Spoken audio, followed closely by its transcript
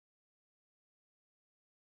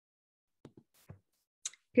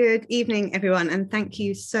Good evening, everyone, and thank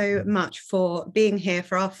you so much for being here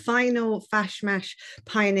for our final FashMash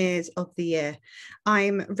Pioneers of the year.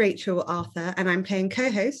 I'm Rachel Arthur, and I'm playing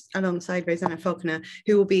co-host alongside Rosanna Faulkner,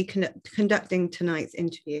 who will be conducting tonight's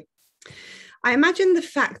interview. I imagine the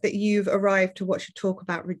fact that you've arrived to watch a talk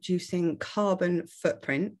about reducing carbon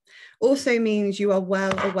footprint also means you are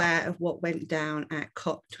well aware of what went down at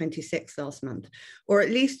COP26 last month, or at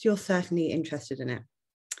least you're certainly interested in it.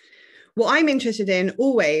 What I'm interested in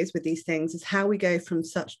always with these things is how we go from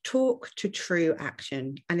such talk to true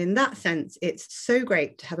action. And in that sense, it's so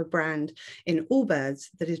great to have a brand in Allbirds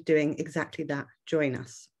that is doing exactly that. Join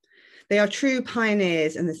us. They are true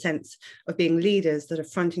pioneers in the sense of being leaders that are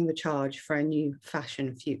fronting the charge for a new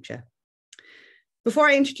fashion future. Before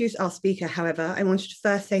I introduce our speaker, however, I wanted to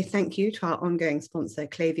first say thank you to our ongoing sponsor,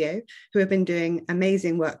 Klaviyo, who have been doing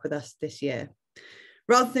amazing work with us this year.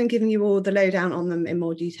 Rather than giving you all the lowdown on them in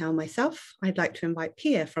more detail myself, I'd like to invite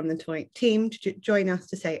Pia from the team to join us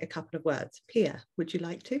to say a couple of words. Pia, would you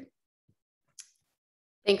like to?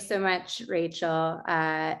 Thanks so much, Rachel,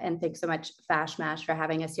 and thanks so much, FashMash, for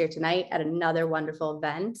having us here tonight at another wonderful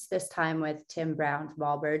event, this time with Tim Brown from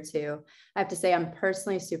Allbirds, who I have to say I'm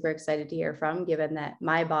personally super excited to hear from, given that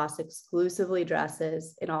my boss exclusively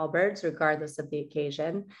dresses in Allbirds, regardless of the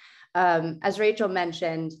occasion. As Rachel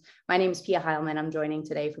mentioned, my name is Pia Heilman. I'm joining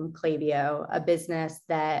today from Klaviyo, a business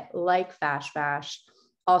that, like FashMash,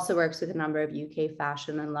 also works with a number of UK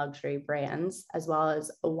fashion and luxury brands, as well as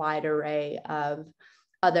a wide array of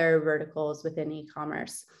other verticals within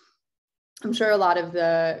e-commerce. I'm sure a lot of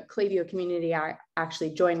the Klaviyo community are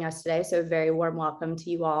actually joining us today, so a very warm welcome to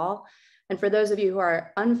you all. And for those of you who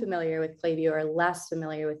are unfamiliar with Klaviyo or less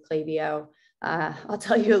familiar with Klaviyo, I'll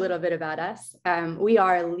tell you a little bit about us. We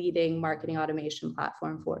are a leading marketing automation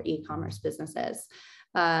platform for e-commerce businesses.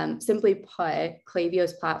 Simply put,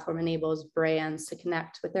 Klaviyo's platform enables brands to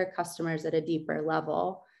connect with their customers at a deeper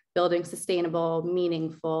level, building sustainable,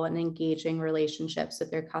 meaningful, and engaging relationships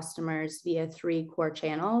with their customers via 3 core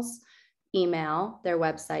channels: email, their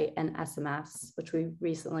website, and SMS, which we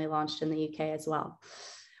recently launched in the UK as well.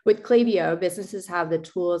 With Klaviyo, businesses have the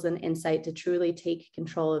tools and insight to truly take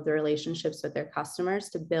control of the relationships with their customers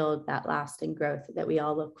to build that lasting growth that we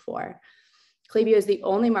all look for. Klaviyo is the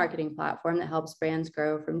only marketing platform that helps brands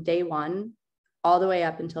grow from day one all the way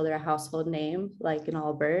up until they're a household name, like in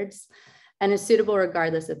Allbirds, and is suitable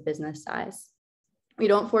regardless of business size. We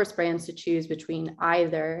don't force brands to choose between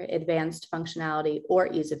either advanced functionality or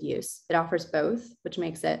ease of use. It offers both, which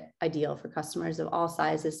makes it ideal for customers of all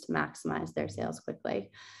sizes to maximize their sales quickly.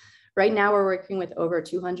 Right now, we're working with over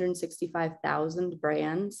 265,000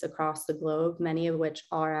 brands across the globe, many of which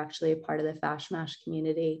are actually a part of the FashMash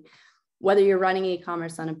community. Whether you're running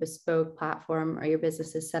e-commerce on a bespoke platform or your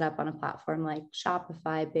business is set up on a platform like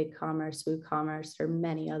Shopify, BigCommerce, WooCommerce, or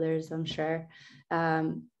many others, I'm sure.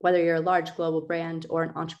 Whether you're a large global brand or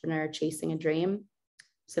an entrepreneur chasing a dream,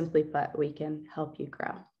 simply put, we can help you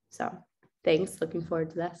grow. So thanks, looking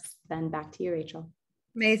forward to this. Then back to you, Rachel.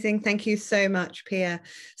 Amazing, thank you so much, Pia.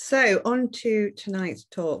 So on to tonight's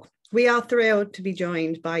talk. We are thrilled to be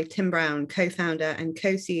joined by Tim Brown, co-founder and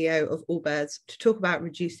co-CEO of Allbirds, to talk about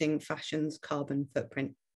reducing fashion's carbon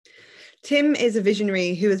footprint. Tim is a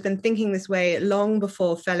visionary who has been thinking this way long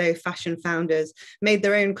before fellow fashion founders made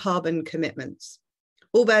their own carbon commitments.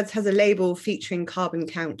 Allbirds has a label featuring carbon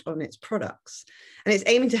count on its products, and it's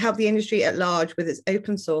aiming to help the industry at large with its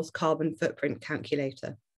open source carbon footprint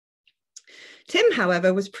calculator. Tim,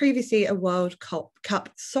 however, was previously a World Cup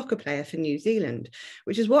soccer player for New Zealand,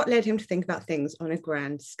 which is what led him to think about things on a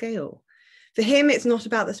grand scale. For him, it's not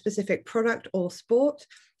about the specific product or sport,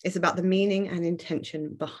 it's about the meaning and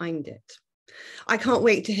intention behind it. I can't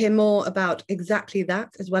wait to hear more about exactly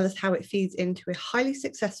that, as well as how it feeds into a highly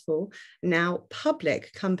successful, now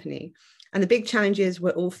public company, and the big challenges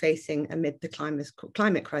we're all facing amid the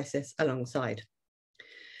climate crisis alongside.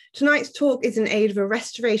 Tonight's talk is in aid of a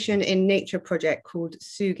restoration in nature project called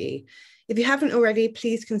Sugi. If you haven't already,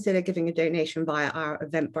 please consider giving a donation via our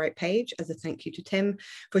Eventbrite page as a thank you to Tim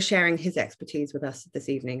for sharing his expertise with us this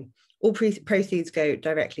evening. All proceeds go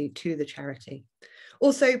directly to the charity.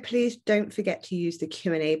 Also, please don't forget to use the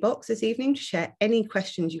Q&A box this evening to share any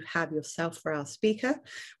questions you have yourself for our speaker.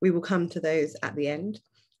 We will come to those at the end.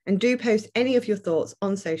 And do post any of your thoughts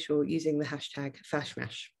on social using the hashtag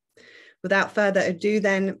FashMash. Without further ado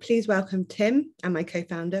then, please welcome Tim and my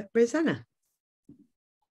co-founder, Rosanna.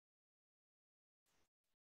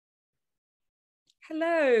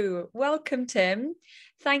 Hello, welcome Tim.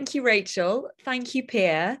 Thank you, Rachel. Thank you,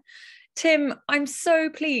 Pia. Tim, I'm so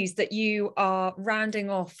pleased that you are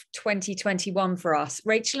rounding off 2021 for us.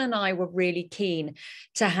 Rachel and I were really keen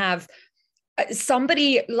to have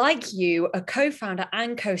somebody like you, a co-founder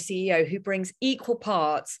and co-CEO who brings equal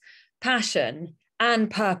parts passion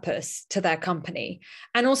and purpose to their company.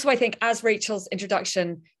 And also, I think, as Rachel's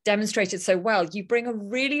introduction demonstrated so well, you bring a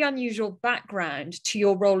really unusual background to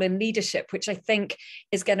your role in leadership, which I think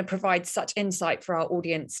is going to provide such insight for our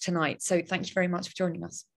audience tonight. So thank you very much for joining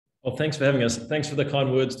us. Well, thanks for having us. Thanks for the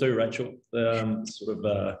kind words too, Rachel.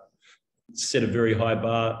 Set a very high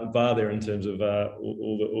bar there in terms of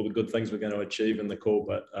all the good things we're going to achieve in the call,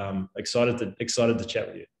 but excited to chat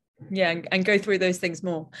with you. Yeah, and go through those things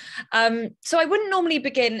more. So I wouldn't normally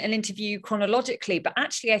begin an interview chronologically, but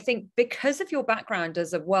actually I think because of your background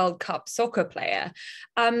as a World Cup soccer player,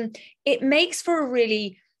 it makes for a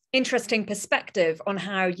really interesting perspective on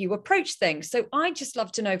how you approach things. So I'd just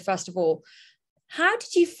love to know, first of all, how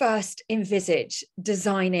did you first envisage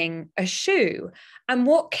designing a shoe? And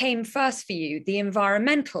what came first for you, the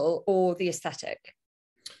environmental or the aesthetic?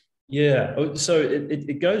 Yeah, so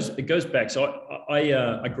it goes back. So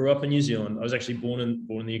I grew up in New Zealand. I was actually born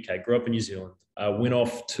in the UK. Grew up in New Zealand. Went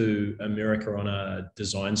off to America on a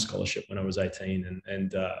design scholarship when I was 18,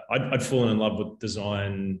 and I'd fallen in love with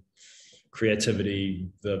design, creativity.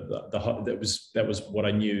 That was what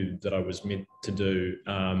I knew that I was meant to do.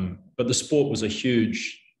 But the sport was a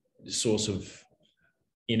huge source of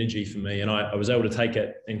energy for me, and I was able to take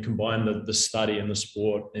it and combine the study and the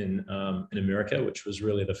sport in America, which was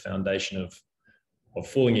really the foundation of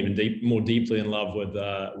falling even more deeply in love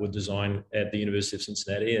with design at the University of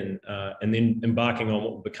Cincinnati, and then embarking on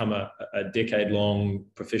what would become a decade-long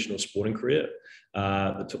professional sporting career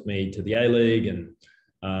that took me to the A-League, and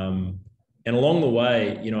along the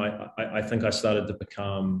way, you know, I think I started to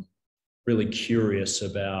become really curious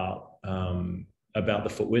about the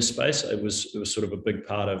footwear space. It was sort of a big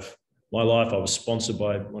part of my life. I was sponsored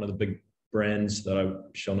by one of the big brands that I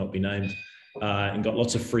shall not be named, and got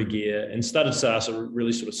lots of free gear, and started to ask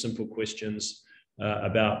really sort of simple questions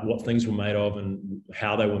about what things were made of and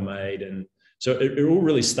how they were made. And so it all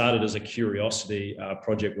really started as a curiosity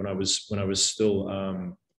project when I was still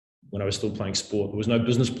playing sport. There was no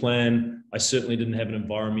business plan. I certainly didn't have an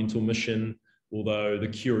environmental mission, although the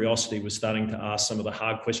curiosity was starting to ask some of the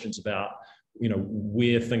hard questions about, you know,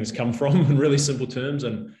 where things come from in really simple terms.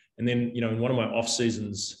 And then, you know, in one of my off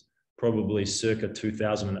seasons, probably circa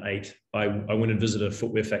 2008, I went and visited a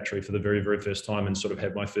footwear factory for the very, very first time and sort of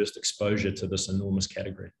had my first exposure to this enormous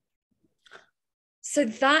category. So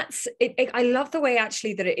that's it. I love the way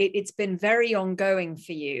actually that it's been very ongoing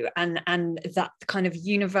for you, and that kind of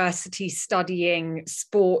university studying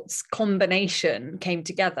sports combination came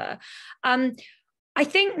together. I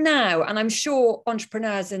think now, and I'm sure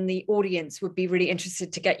entrepreneurs in the audience would be really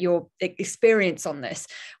interested to get your experience on this.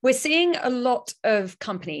 We're seeing a lot of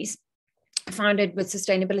companies founded with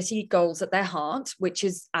sustainability goals at their heart, which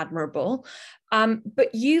is admirable.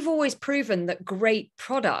 But you've always proven that great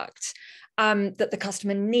product that the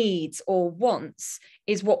customer needs or wants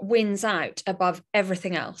is what wins out above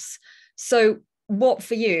everything else. So what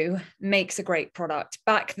for you makes a great product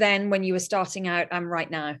back then when you were starting out and right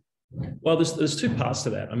now? Well, there's two parts to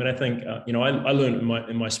that. I mean, I think, you know, I learned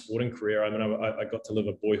in my sporting career, I mean, I got to live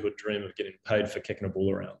a boyhood dream of getting paid for kicking a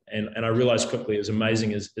ball around. And I realized quickly, as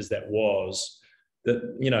amazing as that was,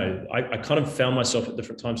 that, you know, I kind of found myself at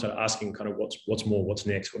different times asking kind of what's more, what's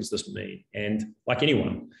next, what does this mean? And like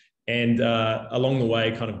anyone. And along the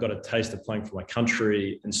way, kind of got a taste of playing for my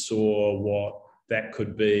country and saw what that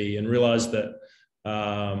could be, and realized that,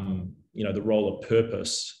 you know, the role of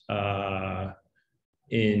purpose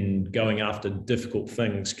in going after difficult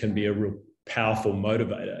things can be a real powerful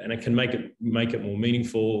motivator, and it can make it more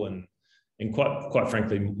meaningful and quite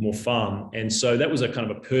frankly more fun. And so that was a kind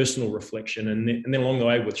of a personal reflection. And then along the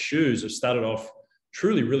way with shoes, it started off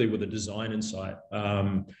truly really with a design insight.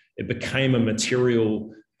 It became a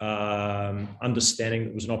material understanding that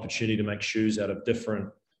there was an opportunity to make shoes out of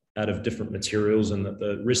different materials, and that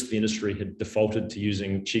the rest of the industry had defaulted to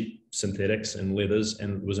using cheap synthetics and leathers,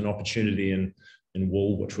 and there was an opportunity in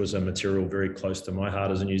wool, which was a material very close to my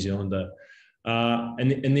heart as a New Zealander.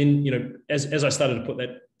 And then, you know, as I started to put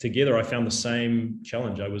that together, I found the same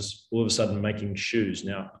challenge. I was all of a sudden making shoes.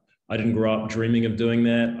 Now, I didn't grow up dreaming of doing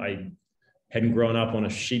that. I hadn't grown up on a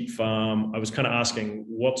sheep farm. I was kind of asking,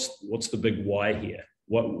 what's the big why here?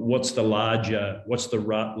 What's the larger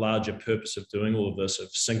purpose of doing all of this, of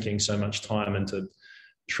sinking so much time into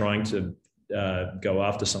trying to go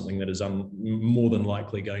after something that is more than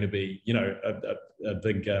likely going to be, you know, a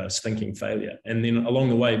big stinking failure. And then along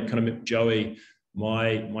the way, kind of met Joey,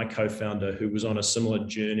 my co-founder, who was on a similar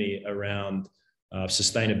journey around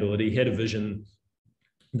sustainability. He had a vision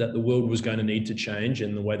that the world was going to need to change,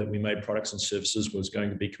 and the way that we made products and services was going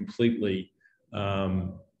to be completely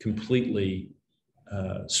completely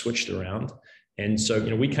switched around. And so,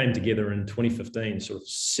 we came together in 2015, sort of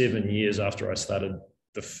 7 years after I started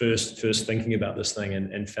the first thinking about this thing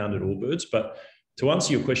and founded Allbirds. But to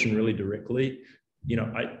answer your question really directly,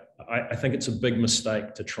 I think it's a big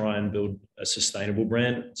mistake to try and build a sustainable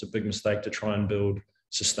brand. It's a big mistake to try and build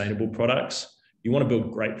sustainable products. You want to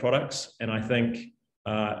build great products, and I think,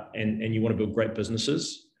 and you want to build great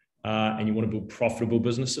businesses, and you want to build profitable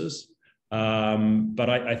businesses. But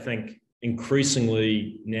I think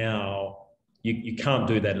increasingly now, you can't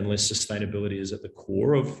do that unless sustainability is at the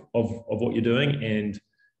core of what you're doing. And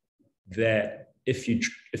that if you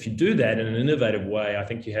do that in an innovative way, I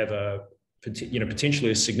think you have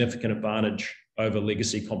potentially a significant advantage over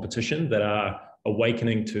legacy competition that are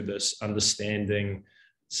awakening to this understanding,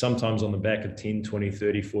 sometimes on the back of 10, 20,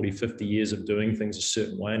 30, 40, 50 years of doing things a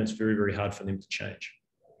certain way, and it's very, very hard for them to change.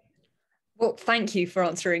 Well, thank you for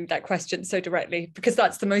answering that question so directly, because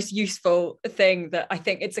that's the most useful thing. That I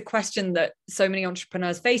think it's a question that so many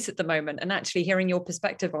entrepreneurs face at the moment, and actually hearing your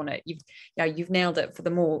perspective on it, you've nailed it for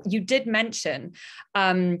them all. You did mention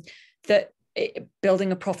that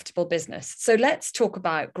building a profitable business. So let's talk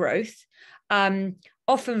about growth.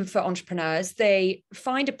 Often for entrepreneurs, they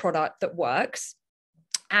find a product that works,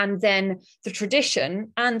 and then the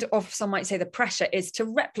tradition, and some might say the pressure, is to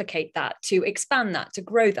replicate that, to expand that, to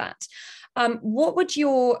grow that. What would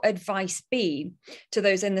your advice be to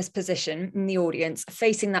those in this position, in the audience,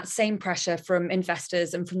 facing that same pressure from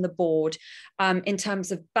investors and from the board, in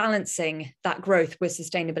terms of balancing that growth with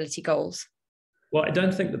sustainability goals? Well, I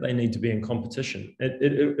don't think that they need to be in competition.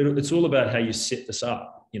 It's all about how you set this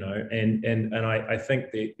up, and I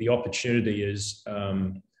think the opportunity is,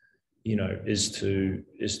 is to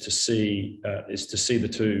see the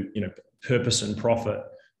two, purpose and profit,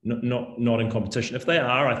 not in competition. If they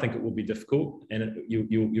are, I think it will be difficult, and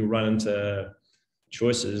you'll run into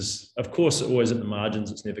choices. Of course, always at the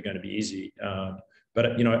margins, it's never going to be easy. But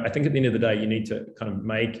I think at the end of the day, you need to kind of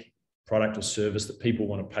make product or service that people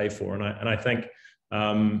want to pay for, and I think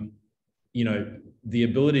the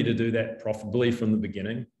ability to do that profitably from the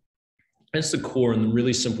beginning, that's the core in the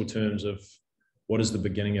really simple terms of what is the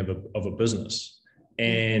beginning of a business.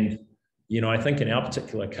 And I think in our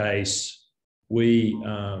particular case, we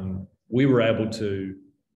were able to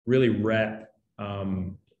really wrap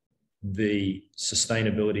the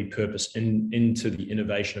sustainability purpose into the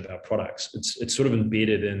innovation of our products. It's sort of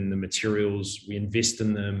embedded in the materials. We invest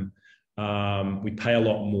in them. We pay a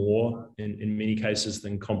lot more in many cases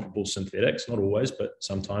than comparable synthetics, not always, but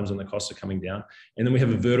sometimes when the costs are coming down. And then we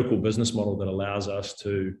have a vertical business model that allows us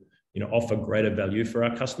to offer greater value for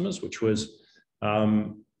our customers, which was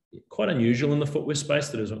quite unusual in the footwear space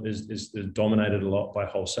that is dominated a lot by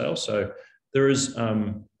wholesale. So there is,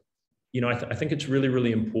 I think it's really,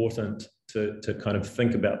 really important to kind of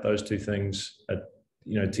think about those two things,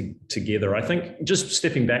 together. I think, just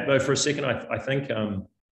stepping back though for a second, I think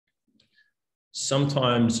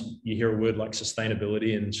sometimes you hear a word like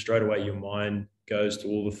sustainability and straight away your mind goes to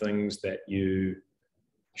all the things that you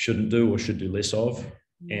shouldn't do or should do less of.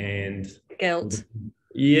 And guilt.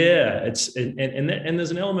 Yeah, and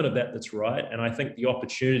there's an element of that that's right. And I think the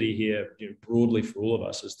opportunity here, broadly for all of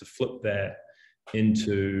us, is to flip that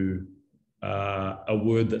into a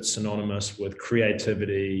word that's synonymous with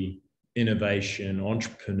creativity, innovation,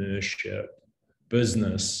 entrepreneurship,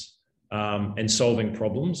 business, and solving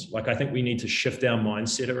problems. Like, I think we need to shift our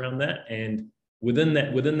mindset around that. And within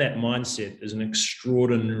that mindset is an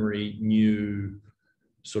extraordinary new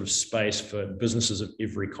sort of space for businesses of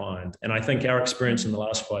every kind. And I think our experience in the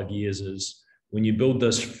last 5 years is when you build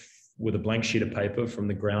this with a blank sheet of paper from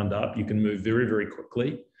the ground up, you can move very, very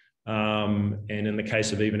quickly. And in the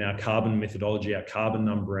case of even our carbon methodology, our carbon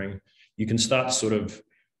numbering, you can start sort of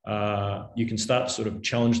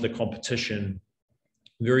challenge the competition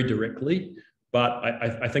very directly. But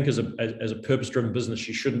I think as a purpose-driven business,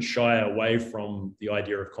 you shouldn't shy away from the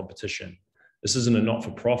idea of competition. This isn't a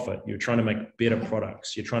not-for-profit. You're trying to make better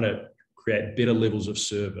products. You're trying to create better levels of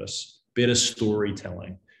service, better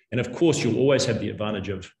storytelling. And of course, you'll always have the advantage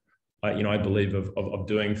of, I believe, of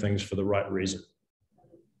doing things for the right reason.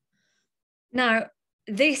 Now,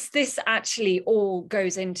 this actually all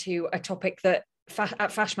goes into a topic that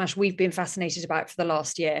at FashMash we've been fascinated about for the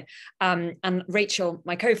last year. And Rachel,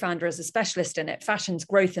 my co-founder, is a specialist in it, fashion's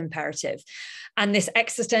growth imperative. And this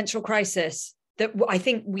existential crisis that I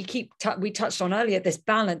think we touched on earlier, this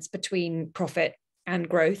balance between profit and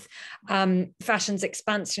growth. Fashion's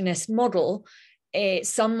expansionist model,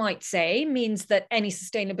 some might say, means that any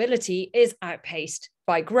sustainability is outpaced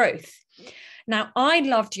by growth. Now, I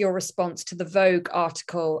loved your response to the Vogue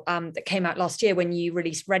article that came out last year when you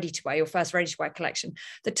released Ready to Wear, your first Ready to Wear collection.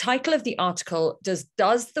 The title of the article, Does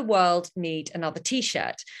the World Need Another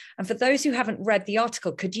T-Shirt? And for those who haven't read the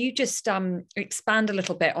article, could you just expand a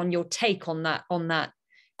little bit on your take on that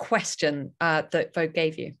question that Vogue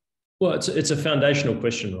gave you? Well, it's a foundational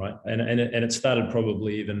question, right? And it started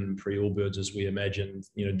probably even pre-Allbirds, as we imagined,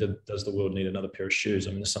 does the world need another pair of shoes?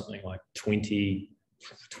 I mean, there's something like 20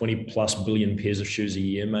 plus billion pairs of shoes a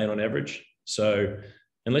year made on average. So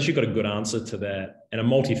unless you've got a good answer to that, and a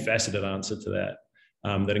multifaceted answer to that,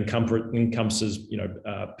 that encompasses,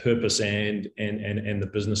 purpose and the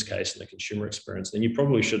business case and the consumer experience, then you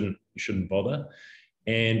probably shouldn't bother.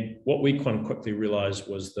 And what we quite quickly realized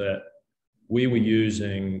was that we were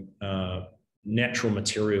using natural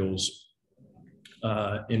materials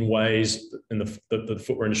in ways that the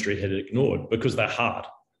footwear industry had ignored because they're hard.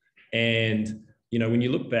 And when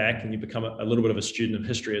you look back and you become a little bit of a student of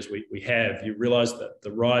history, as we have, you realize that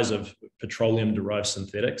the rise of petroleum-derived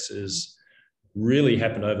synthetics is really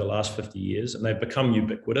happened over the last 50 years, and they've become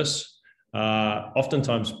ubiquitous.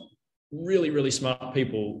 Oftentimes, really, really smart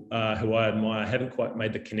people who I admire haven't quite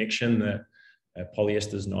made the connection that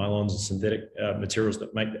polyesters, nylons, and synthetic materials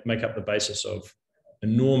that make up the basis of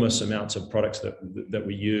enormous amounts of products that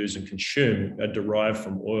we use and consume are derived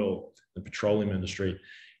from oil, the petroleum industry.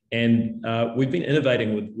 And we've been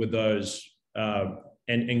innovating with those and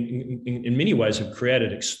in many ways have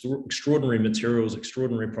created extraordinary materials,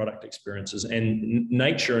 extraordinary product experiences, and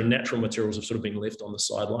nature and natural materials have sort of been left on the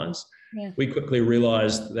sidelines. Yeah. We quickly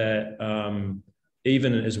realized that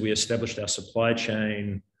even as we established our supply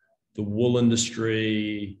chain, the wool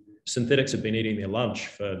industry, synthetics have been eating their lunch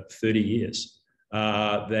for 30 years.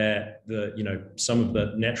 That some of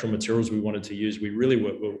the natural materials we wanted to use, we really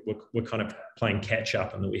were kind of playing catch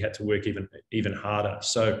up, and that we had to work even harder.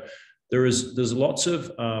 So there's lots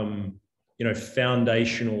of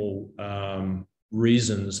foundational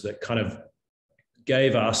reasons that kind of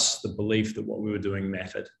gave us the belief that what we were doing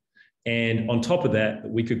mattered. And on top of that,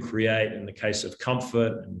 we could create, in the case of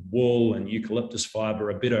comfort and wool and eucalyptus fiber,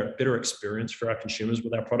 a better experience for our consumers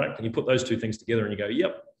with our product. And you put those two things together and you go,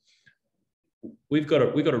 yep, we've got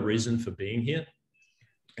a reason for being here.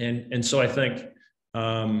 And so I think,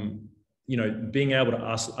 being able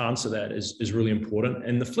to answer that is really important.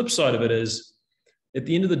 And the flip side of it is, at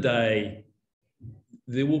the end of the day,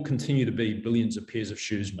 there will continue to be billions of pairs of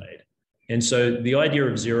shoes made. And so the idea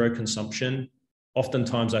of zero consumption,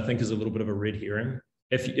 oftentimes I think, is a little bit of a red herring.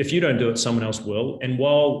 If you don't do it, someone else will. And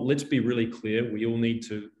while, let's be really clear, we all need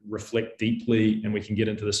to reflect deeply, and we can get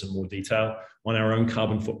into this in more detail, on our own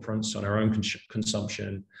carbon footprints, on our own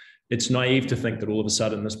consumption, it's naive to think that all of a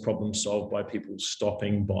sudden this problem's solved by people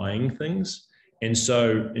stopping buying things. And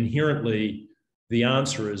so inherently, the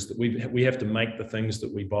answer is that we have to make the things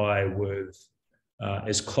that we buy with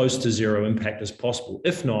as close to zero impact as possible,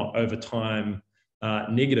 if not over time,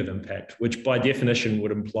 negative impact, which by definition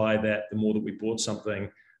would imply that the more that we bought something,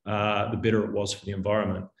 the better it was for the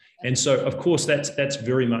environment. And so, of course, that's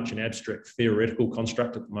very much an abstract theoretical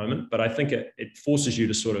construct at the moment, but I think it forces you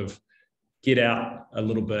to sort of get out a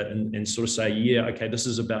little bit and sort of say, yeah, okay, this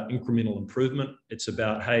is about incremental improvement. It's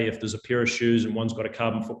about, hey, if there's a pair of shoes and one's got a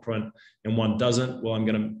carbon footprint and one doesn't, well, I'm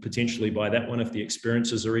going to potentially buy that one if the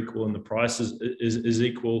experiences are equal and the price is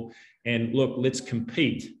equal. And look, let's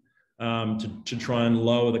compete to try and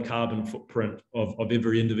lower the carbon footprint of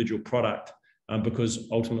every individual product, because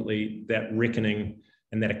ultimately that reckoning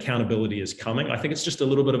and that accountability is coming. I think it's just a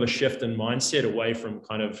little bit of a shift in mindset away from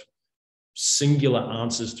kind of singular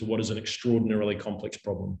answers to what is an extraordinarily complex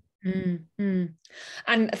problem. Mm-hmm.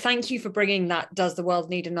 And thank you for bringing that "does the world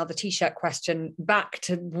need another t-shirt" question back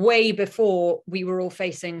to way before we were all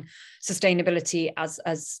facing sustainability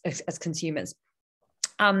as consumers.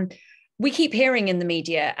 We keep hearing in the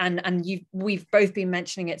media, and we've both been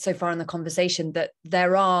mentioning it so far in the conversation, that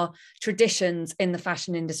there are traditions in the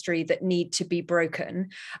fashion industry that need to be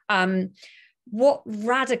broken. What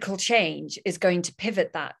radical change is going to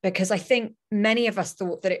pivot that? Because I think many of us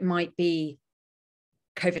thought that it might be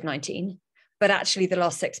COVID-19, but actually the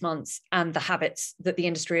last 6 months and the habits that the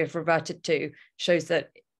industry have reverted to shows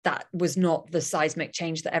that that was not the seismic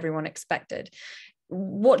change that everyone expected.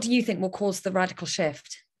 What do you think will cause the radical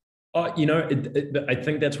shift? I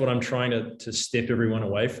think that's what I'm trying to step everyone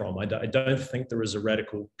away from. I don't think there is a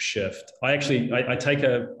radical shift. I take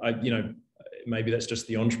maybe that's just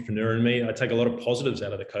the entrepreneur in me. I take a lot of positives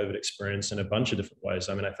out of the COVID experience in a bunch of different ways.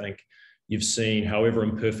 I mean, I think you've seen, however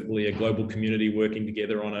imperfectly, a global community working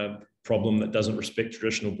together on a problem that doesn't respect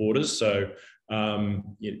traditional borders. So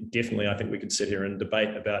Definitely, I think we could sit here and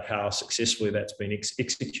debate about how successfully that's been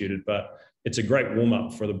executed, but it's a great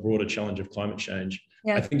warm-up for the broader challenge of climate change.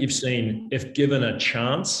 Yeah. I think you've seen, if given a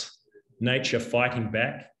chance, nature fighting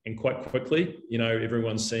back, and quite quickly.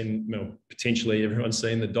 Everyone's seen, potentially everyone's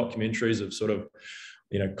seen the documentaries of sort of,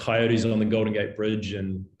 coyotes on the Golden Gate Bridge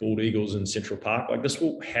and bald eagles in Central Park. Like, this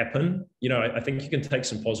will happen. I think you can take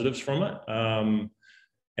some positives from it.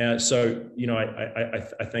 I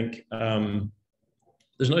think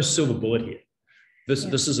there's no silver bullet here.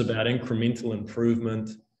 This is about incremental improvement.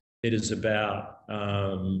 It is about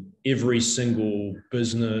every single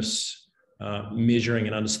business measuring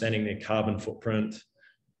and understanding their carbon footprint,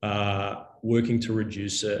 working to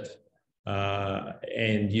reduce it,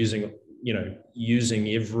 and using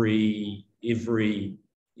every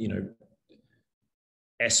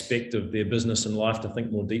aspect of their business and life to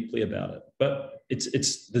think more deeply about it. But this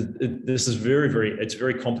is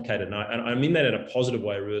very complicated, and I mean that in a positive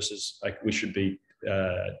way versus like we should be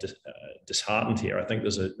disheartened here. I think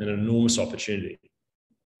there's an enormous opportunity.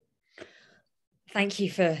 Thank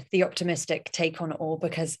you for the optimistic take on it all,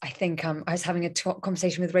 because I think I was having a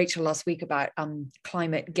conversation with Rachel last week about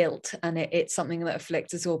climate guilt, and it's something that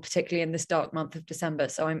afflicts us all, particularly in this dark month of December.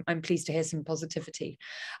 So I'm pleased to hear some positivity.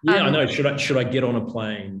 Yeah, I know. Should I get on a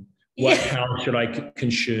plane? How should I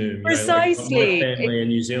consume? Precisely. My family in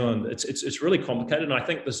New Zealand, it's really complicated, and I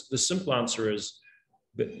think the simple answer is,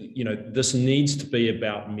 but this needs to be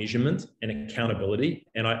about measurement and accountability.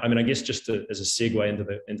 And I guess just as a segue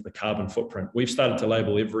into the carbon footprint, we've started to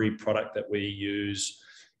label every product that we use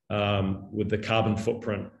with the carbon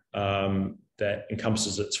footprint that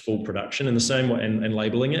encompasses its full production in the same way, and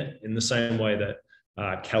labeling it in the same way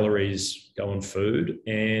that calories go on food.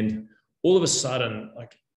 And all of a sudden,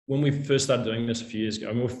 like when we first started doing this a few years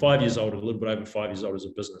ago, we're 5 years old, a little bit over 5 years old as a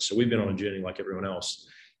business. So we've been on a journey like everyone else.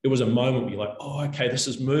 It was a moment where you're like, oh, okay, this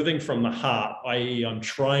is moving from the heart, i.e. I'm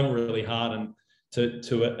trying really hard and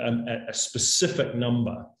to a specific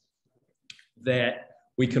number that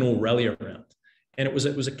we can all rally around. And it was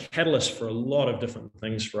a catalyst for a lot of different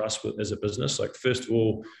things for us as a business. Like, first of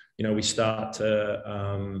all, we start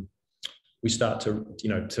to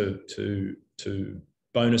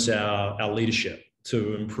bonus our leadership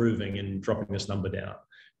to improving and dropping this number down.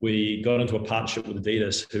 We got into a partnership with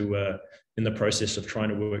Adidas, who were in the process of trying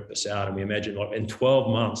to work this out. And we imagined, like, in 12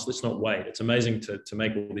 months, let's not wait. It's amazing to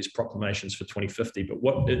make all these proclamations for 2050, but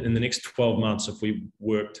what in the next 12 months, if we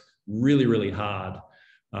worked really, really hard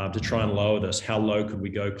to try and lower this, how low could we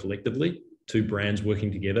go collectively? Two brands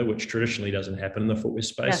working together, which traditionally doesn't happen in the footwear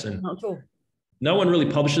space. Yeah, and not at all. No one really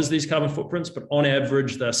publishes these carbon footprints, but on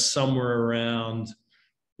average, they're somewhere around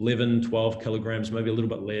 11, 12 kilograms, maybe a little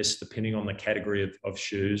bit less, depending on the category of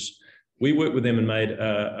shoes. We worked with them and made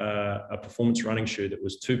a performance running shoe that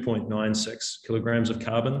was 2.96 kilograms of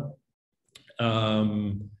carbon,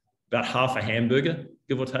 about half a hamburger,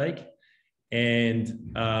 give or take.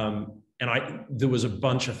 And there was a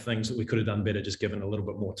bunch of things that we could have done better, just given a little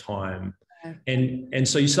bit more time. And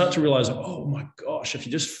so you start to realize, oh my gosh, if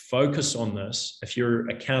you just focus on this, if you're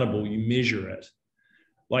accountable, you measure it.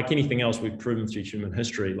 Like anything else we've proven through human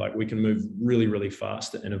history, like we can move really, really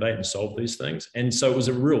fast to innovate and solve these things. And so it was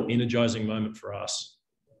a real energizing moment for us.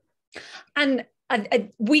 And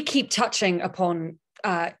we keep touching upon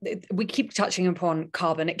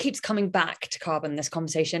carbon. It keeps coming back to carbon, this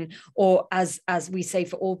conversation, or as we say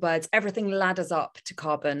for Allbirds, everything ladders up to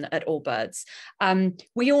carbon at Allbirds.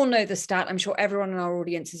 We all know the stat. I'm sure everyone in our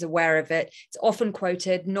audience is aware of it. It's often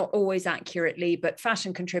quoted, not always accurately, but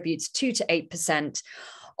fashion contributes 2 to 8%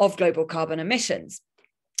 of global carbon emissions.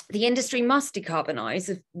 The industry must decarbonize,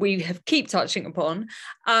 if we keep touching upon,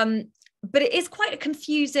 but it is quite a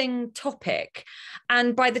confusing topic.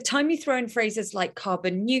 And by the time you throw in phrases like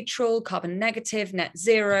carbon neutral, carbon negative, net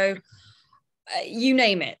zero, you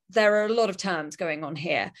name it, there are a lot of terms going on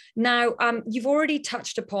here. Now, you've already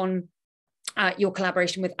touched upon your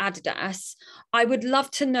collaboration with Adidas. I would love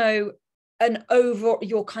to know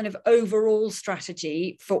your kind of overall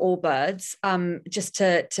strategy for Allbirds, just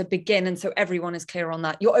to begin, and so everyone is clear on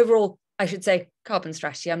that. Your overall, I should say, carbon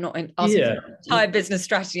strategy. I'm not asking for an entire business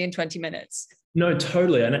strategy in 20 minutes. No,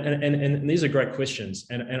 totally. And these are great questions.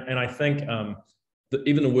 And I think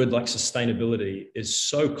even the word like sustainability is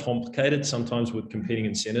so complicated sometimes with competing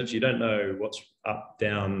incentives. You don't know what's up,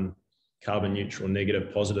 down, carbon neutral,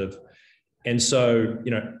 negative, positive. And so,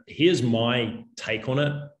 here's my take on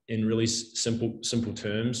it in really simple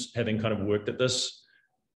terms, having kind of worked at this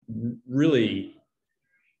really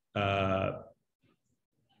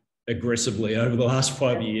aggressively over the last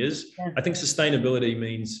 5 years. Yeah. I think sustainability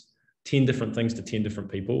means 10 different things to 10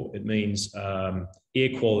 different people. It means air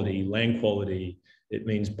quality, land quality. It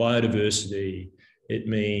means biodiversity. It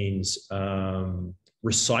means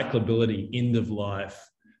recyclability, end of life.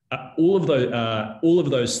 All of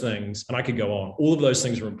those things, and I could go on, all of those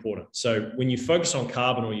things are important. So when you focus on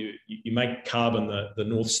carbon, or you make carbon the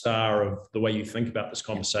North Star of the way you think about this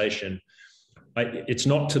conversation, it's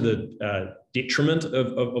not to the detriment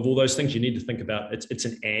of all those things. You need to think about it's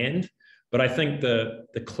an and. But I think the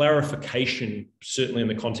clarification, certainly in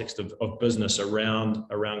the context of business around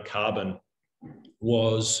carbon,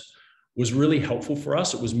 was really helpful for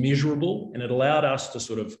us. It was measurable, and it allowed us to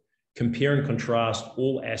sort of compare and contrast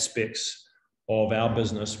all aspects of our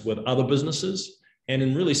business with other businesses. And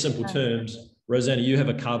in really simple terms, Rosanna, you have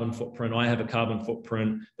a carbon footprint, I have a carbon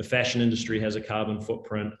footprint, the fashion industry has a carbon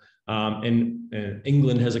footprint, and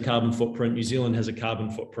England has a carbon footprint, New Zealand has a carbon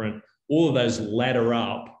footprint. All of those ladder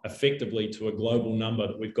up effectively to a global number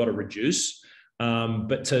that we've got to reduce.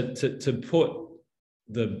 But to put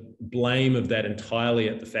the blame of that entirely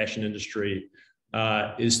at the fashion industry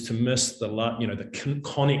is to miss the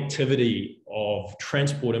connectivity of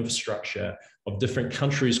transport infrastructure, of different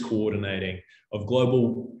countries coordinating, of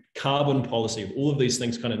global carbon policy. All of these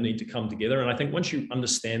things kind of need to come together. And I think once you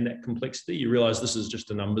understand that complexity, you realize this is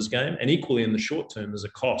just a numbers game. And equally in the short term, there's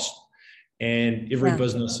a cost. And every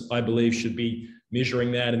business, I believe, should be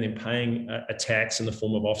measuring that and then paying a tax in the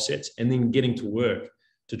form of offsets, and then getting to work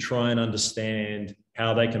to try and understand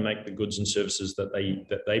how they can make the goods and services that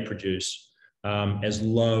they produce as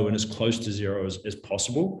low and as close to zero as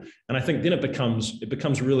possible. And I think then it becomes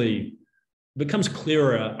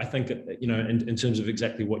clearer, I think, in terms of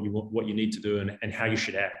exactly what you need to do and how you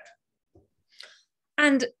should act.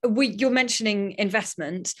 And you're mentioning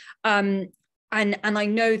investment, and I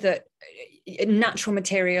know that natural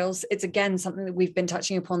materials, it's again something that we've been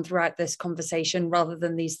touching upon throughout this conversation, rather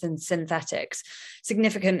than these synthetics.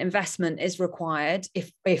 Significant investment is required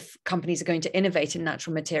if companies are going to innovate in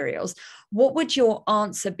natural materials. What would your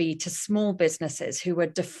answer be to small businesses who are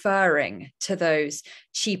deferring to those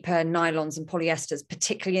cheaper nylons and polyesters,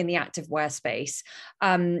 particularly in the activewear space?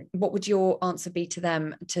 What would your answer be to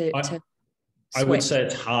them I would say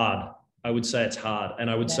it's hard. And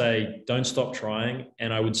I would say, don't stop trying.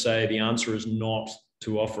 And I would say the answer is not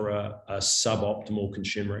to offer a suboptimal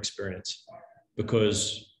consumer experience,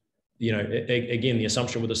 because, again, the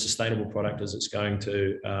assumption with a sustainable product is it's going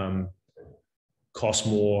to cost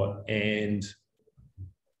more and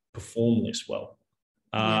perform less well.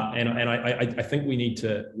 And I think we need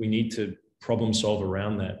to problem solve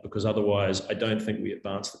around that, because otherwise I don't think we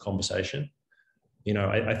advance the conversation.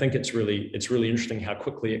 I think it's really interesting how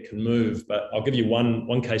quickly it can move. But I'll give you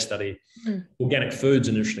one case study. Organic food's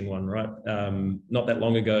an interesting one, right? Not that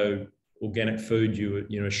long ago, organic food you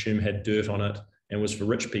assume had dirt on it and was for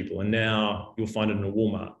rich people, and now you'll find it in a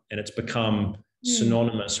Walmart, and it's become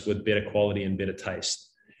synonymous with better quality and better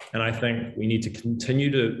taste. And I think we need to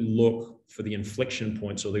continue to look for the inflection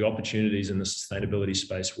points or the opportunities in the sustainability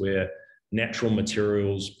space where natural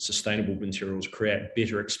materials, sustainable materials, create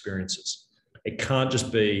better experiences. It can't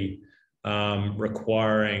just be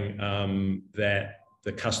requiring that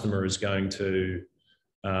the customer is going to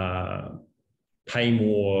pay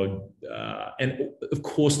more. And of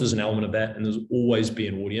course, there's an element of that, and there's always be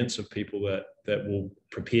an audience of people that will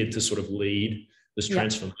prepared to sort of lead this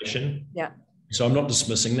transformation. Yeah. So I'm not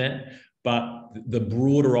dismissing that, but the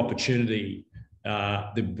broader opportunity,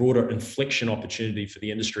 the broader inflection opportunity for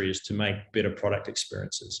the industry is to make better product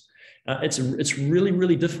experiences. It's really,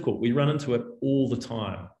 really difficult. We run into it all the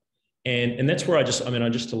time. And that's where just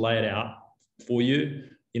to lay it out for you,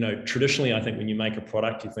 traditionally, I think when you make a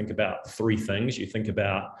product, you think about three things. You think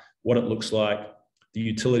about what it looks like, the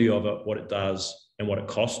utility of it, what it does, and what it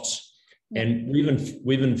costs. Yeah. And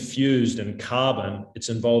we've infused in carbon. It's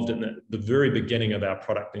involved in the very beginning of our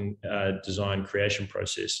product and design creation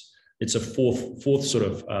process. It's a fourth sort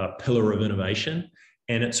of pillar of innovation,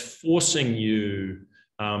 and it's forcing you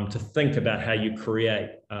to think about how you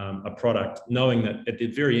create a product, knowing that at the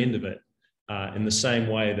very end of it, in the same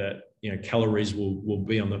way that calories will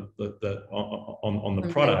be on the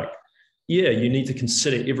product. Yeah, you need to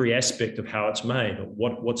consider every aspect of how it's made.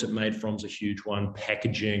 What's it made from is a huge one.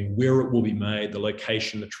 Packaging, where it will be made, the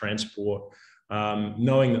location, the transport,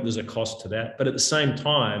 knowing that there's a cost to that. But at the same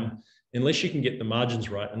time, unless you can get the margins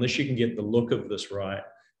right, unless you can get the look of this right,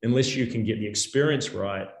 unless you can get the experience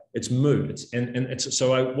right, it's moot.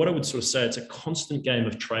 What I would sort of say, it's a constant game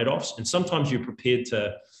of trade-offs. And sometimes you're prepared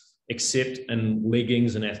to accept, and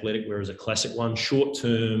leggings and athletic wear is a classic one,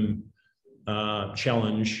 short-term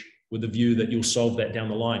challenge with the view that you'll solve that down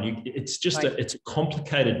the line. It's just it's a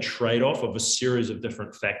complicated trade-off of a series of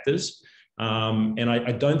different factors. And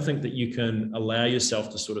I don't think that you can allow yourself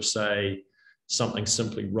to sort of say something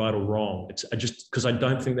simply right or wrong. It's just because I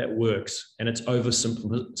don't think that works, and it's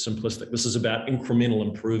simplistic. This is about incremental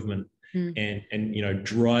improvement and you know,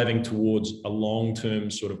 driving towards a long-term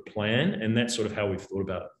sort of plan, and that's sort of how we've thought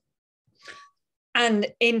about it. And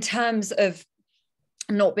in terms of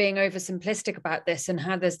not being oversimplistic about this and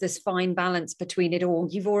how there's this fine balance between it all,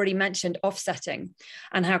 you've already mentioned offsetting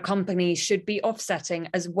and how companies should be offsetting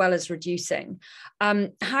as well as reducing.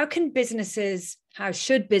 How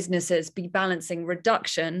should businesses be balancing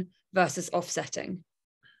reduction versus offsetting?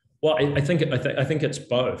 Well, I think it's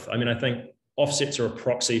both. I mean, I think offsets are a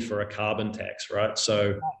proxy for a carbon tax, right?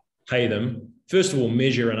 So pay them. First of all,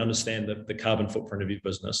 measure and understand the carbon footprint of your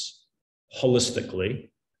business holistically,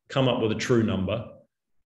 come up with a true number,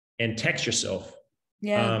 and tax yourself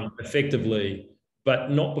effectively,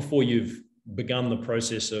 but not before you've begun the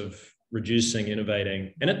process of reducing,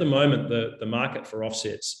 innovating. And at the moment, the market for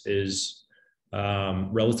offsets is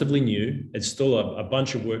relatively new. It's still a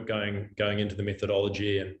bunch of work going into the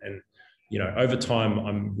methodology, and you know, over time,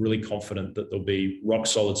 I'm really confident that there'll be rock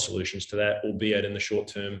solid solutions to that, albeit in the short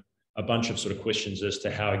term, a bunch of sort of questions as to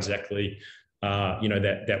how exactly you know,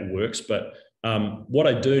 that works. But what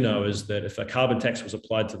I do know is that if a carbon tax was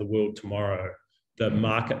applied to the world tomorrow, the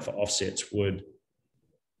market for offsets would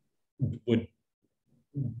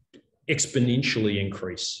exponentially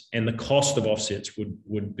increase, and the cost of offsets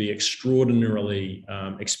would be extraordinarily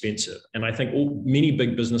expensive. And I think many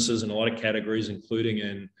big businesses in a lot of categories, including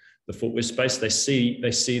in the footwear space, they see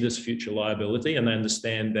this future liability, and they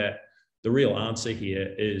understand that the real answer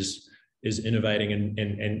here is innovating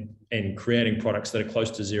and creating products that are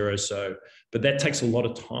close to zero. But that takes a lot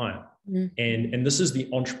of time. And this is the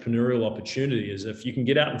entrepreneurial opportunity, is if you can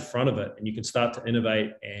get out in front of it and you can start to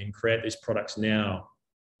innovate and create these products now,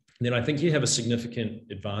 then I think you have a significant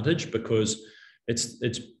advantage, because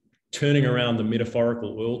it's turning around the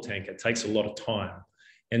metaphorical oil tank. It takes a lot of time.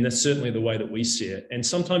 And that's certainly the way that we see it. And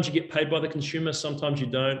sometimes you get paid by the consumer, sometimes you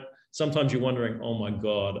don't. Sometimes you're wondering, oh my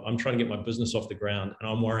God, I'm trying to get my business off the ground and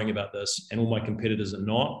I'm worrying about this, and all my competitors are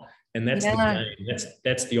not. And that's the game.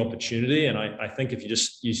 That's the opportunity. And I think if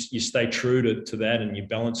you stay true to that, and you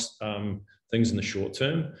balance things in the short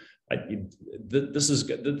term, this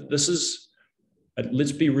is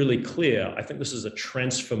let's be really clear. I think this is a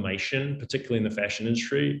transformation, particularly in the fashion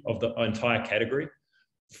industry, of the entire category,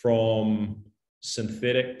 from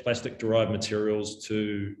synthetic plastic derived materials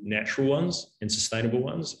to natural ones and sustainable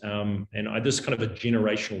ones. And this kind of a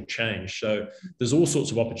generational change. So there's all sorts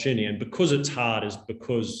of opportunity, and because it's hard is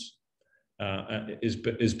because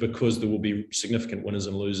there will be significant winners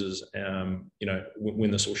and losers, you know, when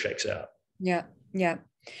this all shakes out. Yeah.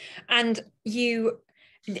 And you,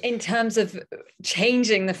 in terms of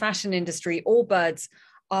changing the fashion industry, Allbirds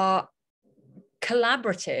are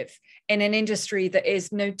collaborative in an industry that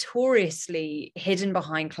is notoriously hidden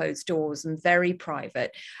behind closed doors and very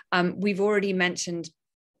private. We've already mentioned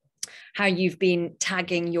how you've been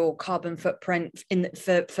tagging your carbon footprint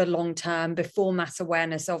for long term, before mass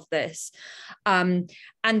awareness of this. And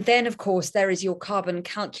then, of course, there is your carbon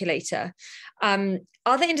calculator.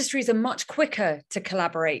 Other industries are much quicker to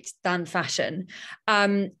collaborate than fashion.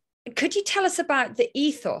 Could you tell us about the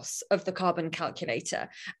ethos of the carbon calculator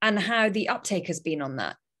and how the uptake has been on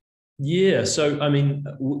that? Yeah, so I mean,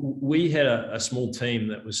 we had a small team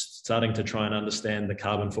that was starting to try and understand the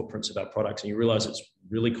carbon footprints of our products, and you realize it's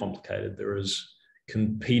really complicated. There is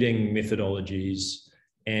competing methodologies,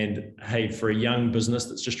 and hey, for a young business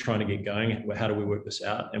that's just trying to get going, how do we work this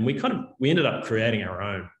out? And we ended up creating our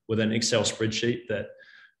own with an Excel spreadsheet that,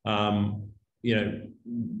 you know,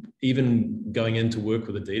 even going into work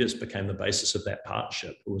with Adidas became the basis of that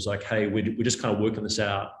partnership. It was like, hey, we're just kind of working this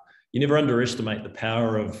out. You never underestimate the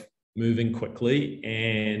power of moving quickly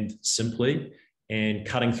and simply and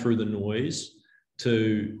cutting through the noise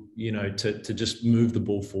to, you know, to just move the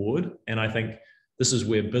ball forward. And I think this is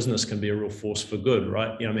where business can be a real force for good,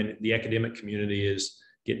 right? You know, I mean, the academic community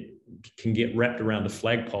can get wrapped around a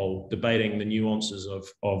flagpole debating the nuances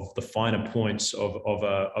of the finer points of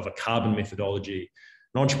a carbon methodology.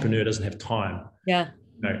 An entrepreneur doesn't have time. Yeah.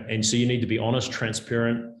 You know, and so you need to be honest,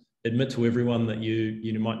 transparent, admit to everyone that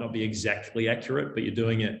you might not be exactly accurate, but you're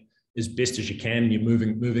doing it as best as you can, and you're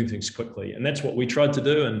moving things quickly. And that's what we tried to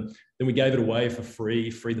do. And then we gave it away for free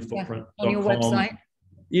the footprint. On your website.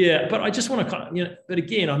 Yeah, but I just want to, you know, but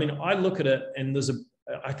again, I mean, I look at it, and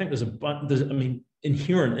I mean,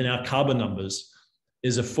 inherent in our carbon numbers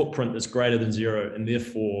is a footprint that's greater than zero, and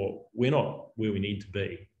therefore we're not where we need to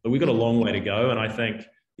be. But we've got a long way to go. And I think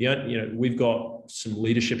we've got some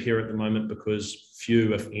leadership here at the moment because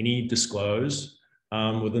few, if any, disclose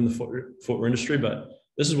within the footwear industry. But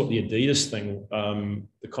this is what the Adidas thing,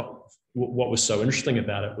 what was so interesting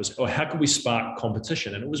about it was, how could we spark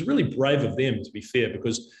competition? And it was really brave of them, to be fair,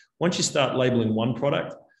 because once you start labeling one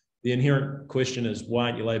product, the inherent question is, why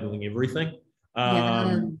aren't you labeling everything?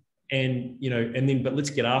 And but let's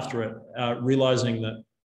get after it, realizing that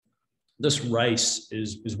this race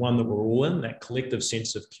is one that we're all in, that collective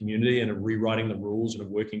sense of community and of rewriting the rules and of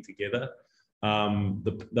working together.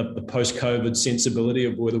 The post-COVID sensibility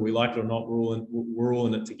of whether we like it or not, we're all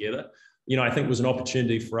in it together. I think it was an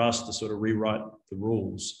opportunity for us to sort of rewrite the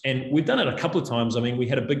rules. And we've done it a couple of times. I mean, we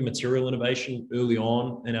had a big material innovation early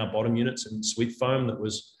on in our bottom units in sweet foam that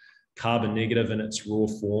was carbon negative in its raw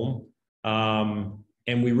form.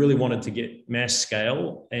 And we really wanted to get mass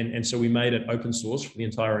scale. And so we made it open source for the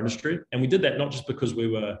entire industry. And we did that not just because we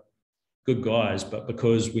were good guys, but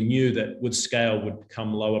because we knew that with scale would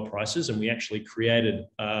come lower prices. And we actually created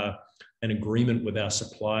an agreement with our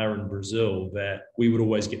supplier in Brazil that we would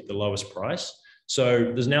always get the lowest price.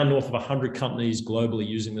 So there's now north of 100 companies globally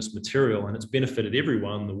using this material, and it's benefited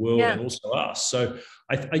everyone in the world and also us. So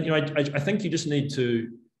I think you just need to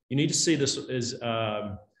see this as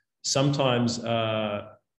sometimes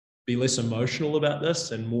be less emotional about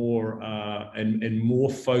this and more and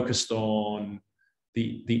more focused on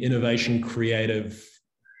the innovation, creative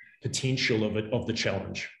potential of the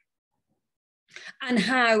challenge. And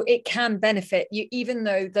how it can benefit you, even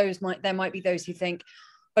though there might be those who think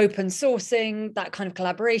open sourcing, that kind of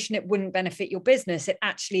collaboration, it wouldn't benefit your business. It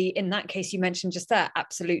actually, in that case you mentioned just there,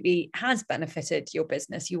 absolutely has benefited your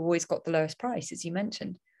business. You always got the lowest price, as you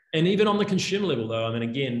mentioned. And even on the consumer level, though, I mean,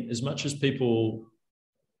 again, as much as people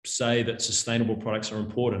say that sustainable products are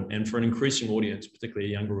important, and for an increasing audience, particularly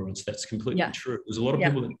a younger audience, that's completely true. There's a lot of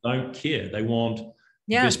people that don't care. They want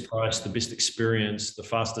the best price, the best experience, the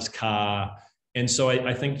fastest car. And so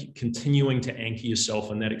I think continuing to anchor yourself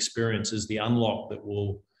in that experience is the unlock that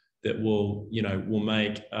will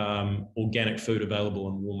make organic food available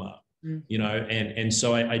in Walmart. And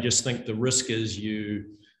so I just think the risk is you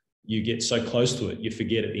get so close to it, you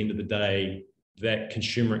forget at the end of the day that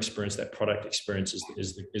consumer experience, that product experience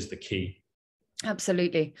is the key.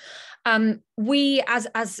 Absolutely. We,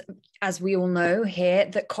 as we all know here,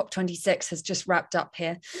 that COP26 has just wrapped up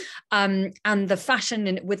here, and the fashion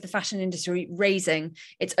industry raising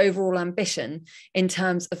its overall ambition in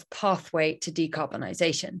terms of pathway to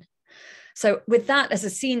decarbonisation. So with that as a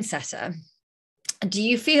scene setter, do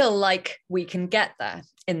you feel like we can get there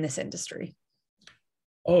in this industry?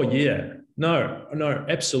 Oh yeah, no,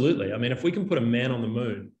 absolutely. I mean, if we can put a man on the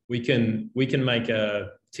moon, we can make a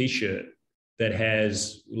t-shirt that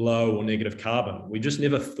has low or negative carbon. We just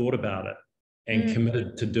never thought about it and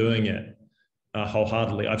committed to doing it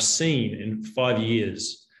wholeheartedly. I've seen in 5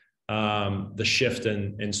 years the shift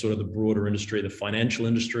in sort of the broader industry, the financial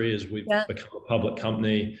industry, as we've become a public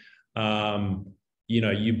company.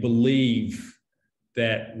 You believe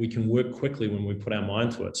that we can work quickly when we put our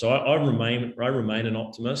mind to it. So I remain an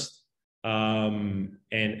optimist, and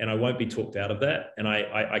I won't be talked out of that. And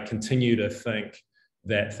I continue to think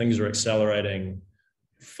that things are accelerating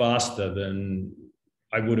faster than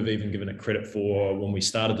I would have even given it credit for when we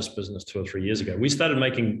started this business 2 or 3 years ago. We started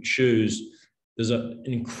making shoes. There's an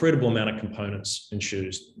incredible amount of components in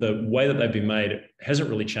shoes. The way that they've been made, it hasn't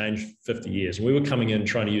really changed 50 years. And we were coming in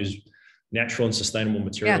trying to use natural and sustainable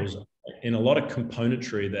materials in a lot of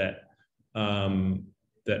componentry that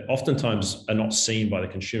oftentimes are not seen by the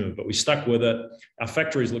consumer, but we stuck with it. Our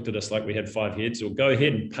factories looked at us like we had 5 heads. Or go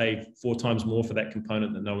ahead and pay 4 times more for that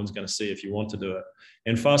component that no one's going to see if you want to do it.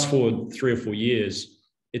 And fast forward 3 or 4 years,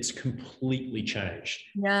 it's completely changed.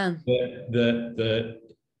 Yeah.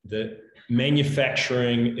 The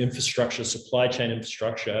manufacturing infrastructure, supply chain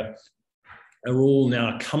infrastructure are all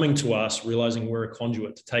now coming to us, realizing we're a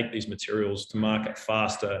conduit to take these materials to market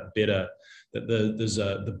faster, better, that there's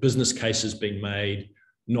the business cases being made,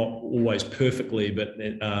 not always perfectly, but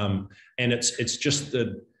and it's just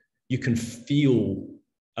that you can feel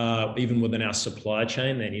even within our supply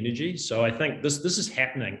chain that energy. So I think this is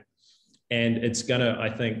happening, and it's gonna, I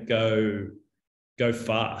think, go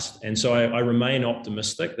fast. And so I remain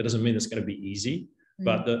optimistic. That doesn't mean it's going to be easy,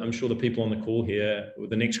 but I'm sure the people on the call here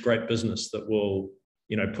with the next great business that will,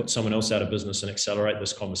 put someone else out of business and accelerate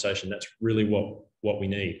this conversation. That's really what we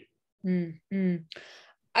need.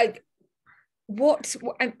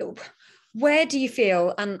 Where do you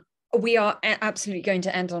feel, and we are absolutely going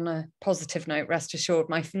to end on a positive note, rest assured.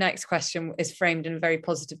 My next question is framed in a very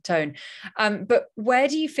positive tone. But where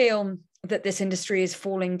do you feel that this industry is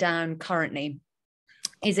falling down currently?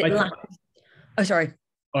 Is it sorry.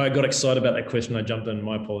 I got excited about that question. I jumped in.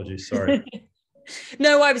 My apologies. Sorry.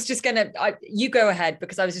 No, I was just going to, you go ahead,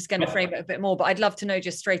 because I was just going to frame it a bit more, but I'd love to know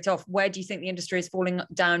just straight off, where do you think the industry is falling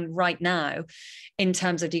down right now in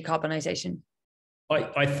terms of decarbonisation?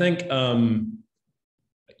 I think, I'll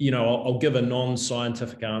give a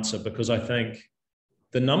non-scientific answer, because I think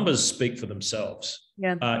the numbers speak for themselves.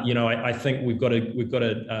 Yeah. I think we've got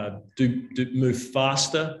to move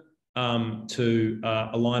faster to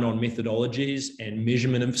align on methodologies and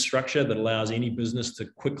measurement infrastructure that allows any business to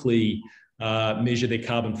quickly measure their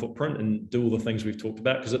carbon footprint and do all the things we've talked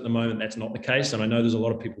about, because at the moment that's not the case. And I know there's a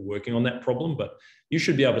lot of people working on that problem, but you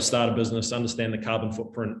should be able to start a business, understand the carbon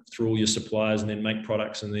footprint through all your suppliers, and then make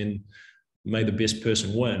products, and then may the best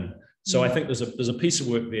person win. So I think there's a piece of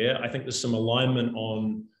work there. I think there's some alignment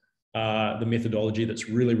on the methodology that's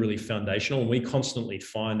really, really foundational. And we constantly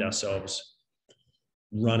find ourselves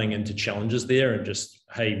running into challenges there and just,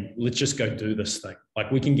 hey, let's just go do this thing.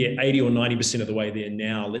 Like, we can get 80 or 90% of the way there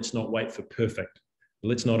now. Let's not wait for perfect.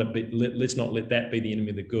 Let's not let that be the enemy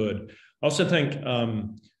of the good. I also think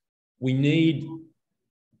we need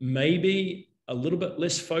maybe a little bit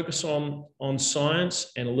less focus on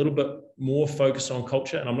science and a little bit more focus on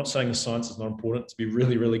culture. And I'm not saying the science is not important, to be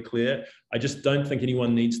really, really clear. I just don't think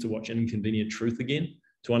anyone needs to watch Inconvenient Truth again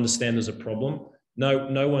to understand there's a problem.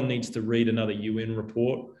 No one needs to read another UN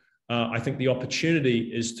report. I think the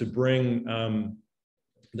opportunity is to bring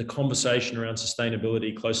the conversation around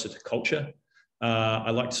sustainability closer to culture.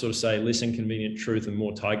 I like to sort of say less Inconvenient Truth and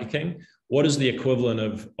more Tiger King. What is the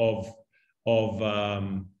equivalent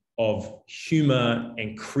of humor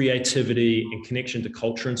and creativity and connection to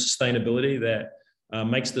culture and sustainability that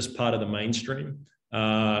makes this part of the mainstream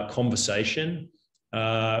conversation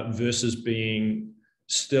versus being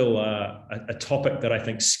still a topic that I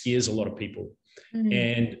think scares a lot of people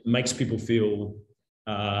and makes people feel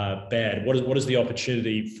bad. What is the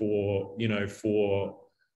opportunity for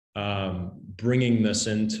bringing this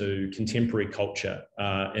into contemporary culture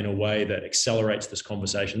in a way that accelerates this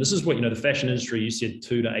conversation? This is what, the fashion industry, you said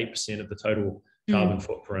 2 to 8% of the total carbon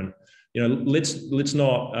footprint. Let's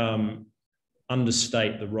not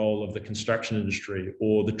understate the role of the construction industry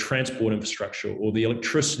or the transport infrastructure or the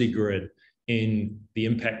electricity grid in the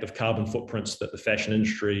impact of carbon footprints that the fashion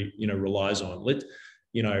industry, relies on.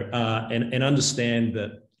 And understand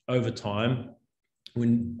that over time,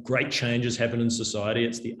 when great changes happen in society,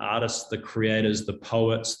 it's the artists, the creators, the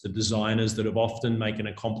poets, the designers that have often taken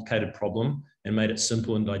a complicated problem and made it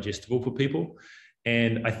simple and digestible for people.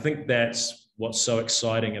 And I think that's what's so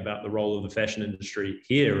exciting about the role of the fashion industry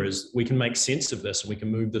here, is we can make sense of this and we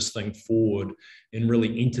can move this thing forward in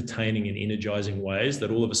really entertaining and energizing ways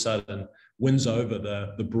that all of a sudden wins over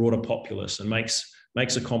the broader populace and makes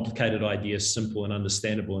a complicated idea simple and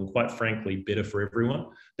understandable, and quite frankly, better for everyone.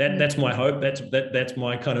 That's my hope. That's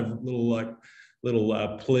my kind of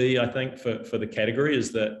little plea, I think, for the category,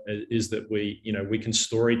 is that we can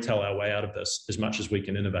story tell our way out of this as much as we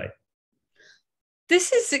can innovate.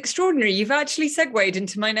 This is extraordinary. You've actually segued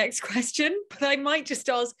into my next question, but I might just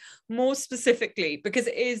ask more specifically, because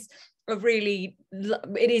it is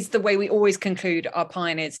the way we always conclude our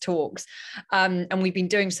Pioneers talks. And we've been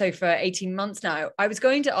doing so for 18 months now. I was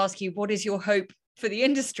going to ask you, what is your hope for the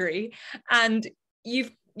industry? And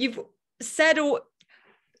you've said, or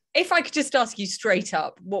if I could just ask you straight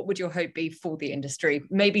up, what would your hope be for the industry?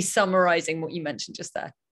 Maybe summarizing what you mentioned just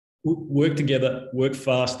there. Work together, work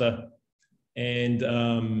faster, and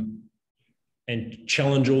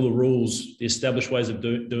challenge all the rules, the established ways of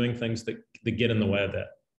doing things that get in the way of that.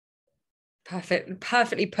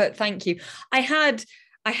 Perfectly put. Thank you. I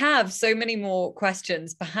have so many more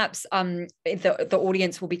questions. Perhaps the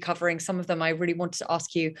audience will be covering some of them. I really wanted to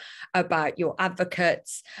ask you about your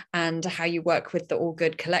advocates and how you work with the All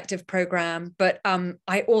Good Collective program. But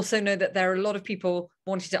I also know that there are a lot of people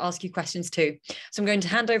wanting to ask you questions too. So I'm going to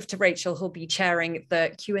hand over to Rachel, who'll be chairing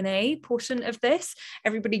the Q&A portion of this.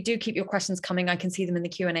 Everybody do keep your questions coming. I can see them in the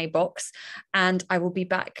Q&A box, and I will be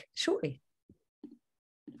back shortly.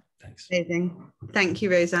 Thanks. Amazing. Thank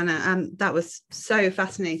you, Rosanna. That was so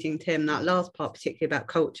fascinating, Tim, that last part, particularly about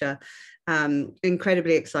culture.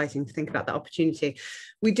 Incredibly exciting to think about that opportunity.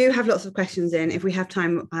 We do have lots of questions in. If we have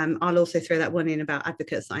time, I'll also throw that one in about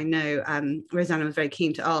advocates. I know Rosanna was very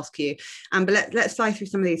keen to ask you, but let's fly through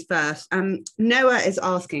some of these first. Noah is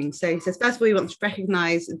asking, so he says, first of all, he wants to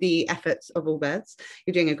recognise the efforts of Allbirds.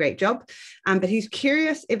 You're doing a great job, but he's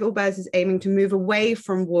curious if Allbirds is aiming to move away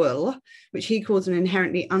from wool, which he calls an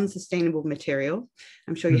inherently unsustainable material.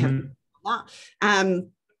 I'm sure you have that.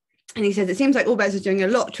 And he says, it seems like Allbirds is doing a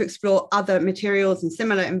lot to explore other materials, and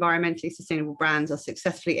similar environmentally sustainable brands are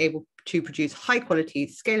successfully able to produce high quality,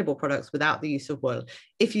 scalable products without the use of wool.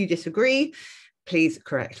 If you disagree, please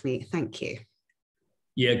correct me. Thank you.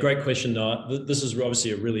 Yeah, great question, Noah. This is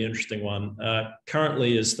obviously a really interesting one.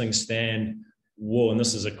 Currently, as things stand, wool, and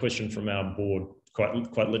this is a question from our board,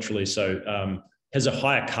 quite literally, so has a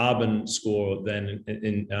higher carbon score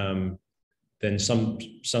than some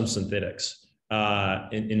synthetics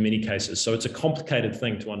in many cases. So it's a complicated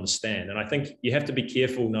thing to understand, and I think you have to be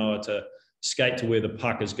careful, Noah, to skate to where the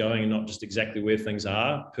puck is going and not just exactly where things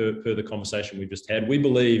are per the conversation we just had. We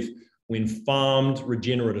believe when farmed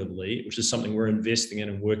regeneratively, which is something we're investing in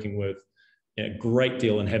and working with a great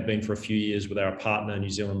deal and have been for a few years with our partner, New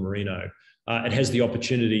Zealand Merino, it has the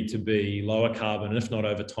opportunity to be lower carbon, if not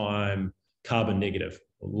over time, carbon negative,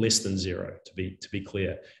 or less than zero, to be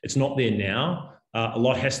clear. It's not there now. A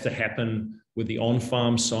lot has to happen with the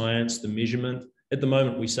on-farm science, the measurement. At the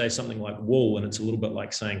moment, we say something like wool, and it's a little bit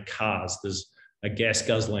like saying cars. There's a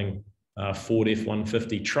gas-guzzling Ford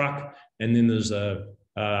F-150 truck, and then there's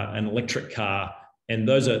an electric car, and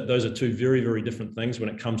those are two very, very different things when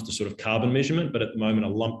it comes to sort of carbon measurement, but at the moment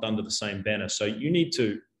are lumped under the same banner. So you need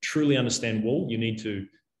to truly understand wool. You need to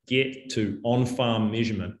get to on-farm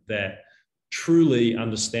measurement that truly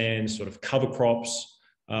understands sort of cover crops,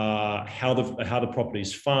 how the property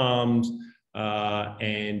is farmed,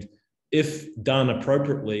 and if done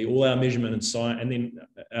appropriately, all our measurement and science,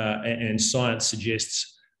 and science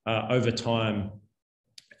suggests over time,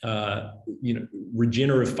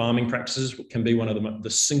 regenerative farming practices can be one of the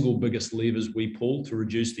single biggest levers we pull to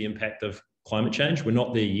reduce the impact of climate change. We're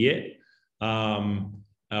not there yet.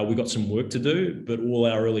 We've got some work to do, but all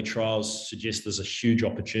our early trials suggest there's a huge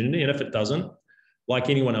opportunity. And if it doesn't, like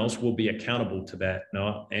anyone else, we'll be accountable to that,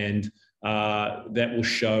 Noah. And that will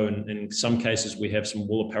show, in some cases, we have some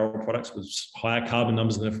wool apparel products with higher carbon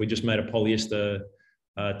numbers than if we just made a polyester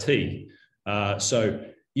tee. So,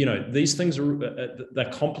 these things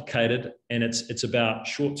they're complicated, and it's about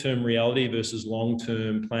short-term reality versus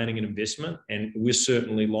long-term planning and investment. And we're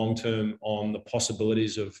certainly long-term on the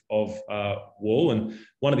possibilities of wool. And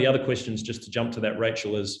one of the other questions, just to jump to that,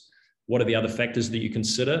 Rachel, is what are the other factors that you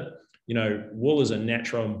consider? Wool is a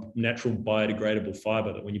natural biodegradable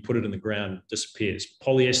fiber that when you put it in the ground, disappears.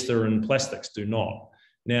 Polyester and plastics do not.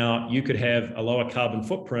 Now, you could have a lower carbon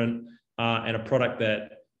footprint and a product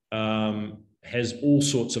that has all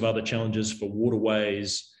sorts of other challenges for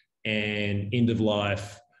waterways and end of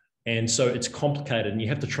life. And so it's complicated, and you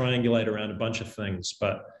have to triangulate around a bunch of things.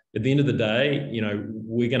 But at the end of the day,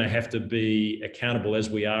 we're going to have to be accountable, as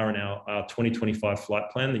we are in our 2025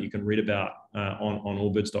 flight plan that you can read about on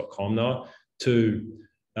allbirds.com, Noah, to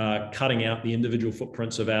cutting out the individual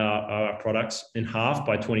footprints of our products in half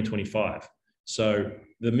by 2025. So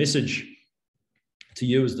the message to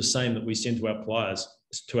you is the same that we send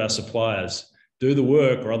to our suppliers. Do the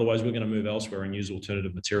work, or otherwise we're going to move elsewhere and use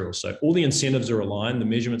alternative materials. So all the incentives are aligned, the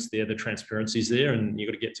measurements there, the transparency is there, and you've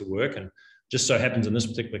got to get to work. And just so happens in this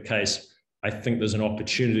particular case, I think there's an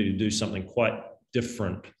opportunity to do something quite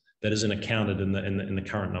different that isn't accounted in the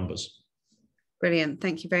current numbers. Brilliant.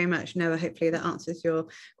 Thank you very much, Noah. Hopefully that answers your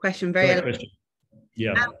question. Great question.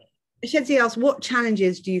 Yeah. Shedzi asks, what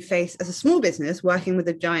challenges do you face as a small business working with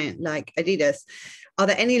a giant like Adidas? Are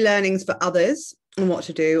there any learnings for others on what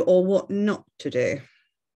to do or what not to do?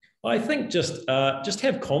 I think just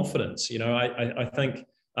have confidence. I think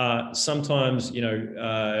sometimes,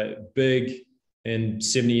 big and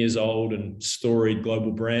 70 years old and storied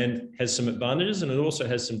global brand has some advantages, and it also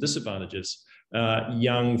has some disadvantages.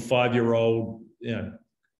 Young 5-year-old,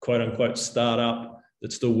 quote unquote startup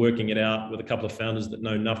that's still working it out with a couple of founders that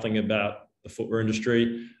know nothing about the footwear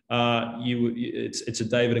industry. It's a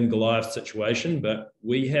David and Goliath situation, but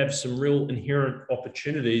we have some real inherent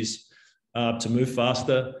opportunities to move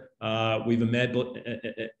faster. We've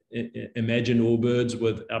imagined Allbirds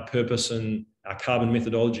with our purpose and our carbon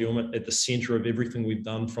methodology at the center of everything we've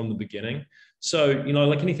done from the beginning. So,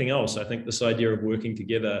 like anything else, I think this idea of working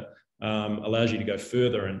together allows you to go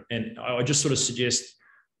further. And I just sort of suggest,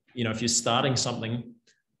 if you're starting something,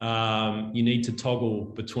 you need to toggle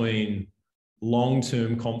between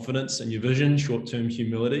long-term confidence and your vision, short-term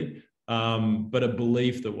humility, but a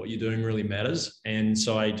belief that what you're doing really matters. And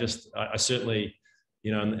so I certainly,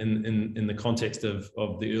 in the context of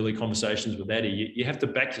the early conversations with Addy, you have to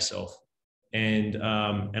back yourself. And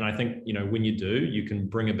I think, when you do, you can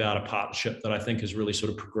bring about a partnership that I think has really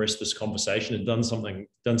sort of progressed this conversation and done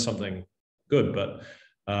something good. But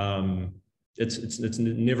it's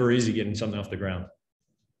never easy getting something off the ground.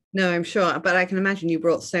 No, I'm sure. But I can imagine you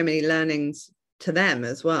brought so many learnings to them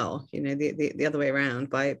as well, you know, the other way around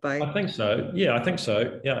by I think so. Yeah, I think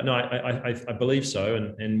so. Yeah, no, I believe so,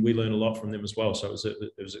 and we learn a lot from them as well. So it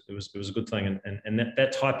was a good thing, and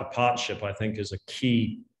that type of partnership, I think, is a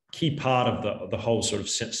key part of the whole sort of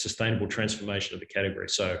sustainable transformation of the category.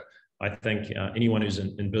 So I think anyone who's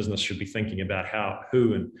in business should be thinking about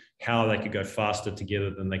who and how they could go faster together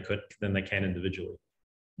than they can individually.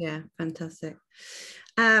 Yeah, fantastic.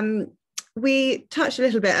 We touched a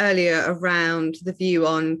little bit earlier around the view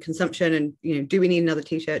on consumption and, you know, do we need another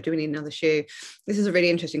t-shirt? Do we need another shoe? This is a really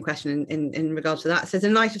interesting question in regards to that. So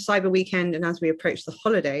in light of Cyber Weekend and as we approach the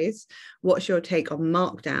holidays, what's your take on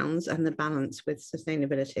markdowns and the balance with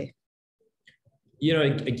sustainability? You know,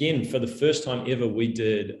 again, for the first time ever, we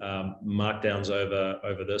did markdowns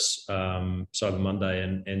over this Cyber Monday,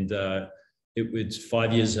 and it was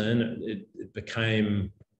 5 years in. It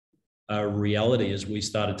became a reality as we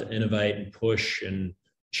started to innovate and push and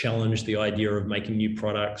challenge the idea of making new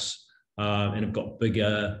products, and it got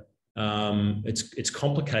bigger. It's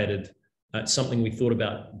complicated. It's something we thought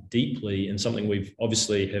about deeply, and something we've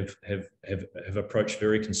obviously have approached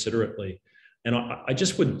very considerately. And I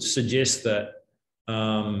just would suggest that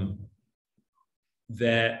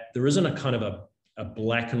that there isn't a kind of a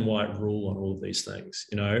black and white rule on all of these things.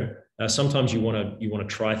 You know, sometimes you want to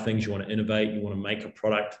try things, you want to innovate, you want to make a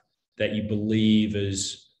product that you believe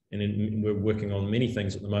is, and we're working on many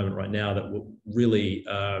things at the moment right now that will really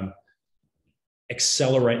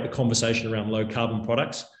accelerate the conversation around low carbon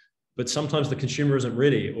products. But sometimes the consumer isn't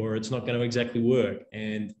ready, or it's not going to exactly work.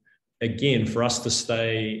 And again, for us to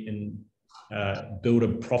stay and build a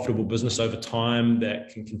profitable business over time that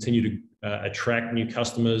can continue to attract new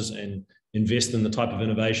customers and invest in the type of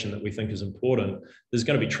innovation that we think is important, there's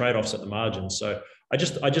going to be trade-offs at the margin. So I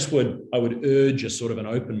would urge a sort of an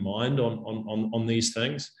open mind on these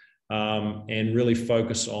things, and really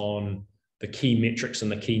focus on the key metrics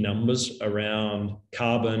and the key numbers around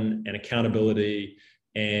carbon and accountability.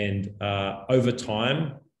 And over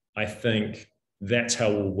time, I think that's how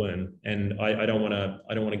we'll win. And I don't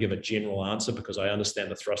want to give a general answer because I understand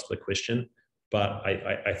the thrust of the question, but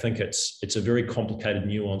I think it's a very complicated,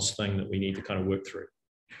 nuanced thing that we need to kind of work through.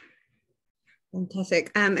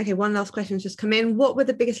 Fantastic. Okay, one last question has just come in. What were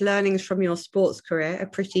the biggest learnings from your sports career, a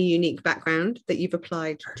pretty unique background, that you've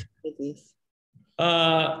applied to business?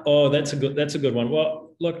 That's a good one.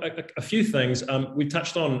 Well, look, a few things. We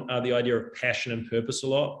touched on the idea of passion and purpose a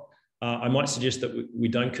lot. I might suggest that we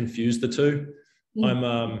don't confuse the two.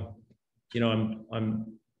 I'm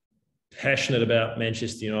passionate about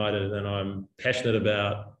Manchester United, and I'm passionate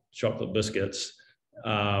about chocolate biscuits.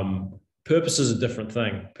 Purpose is a different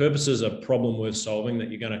thing. Purpose is a problem worth solving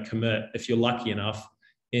that you're going to commit, if you're lucky enough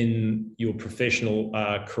in your professional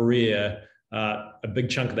career, a big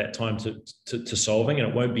chunk of that time to solving, and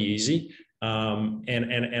it won't be easy.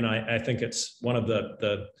 And I think it's one of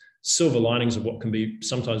the silver linings of what can be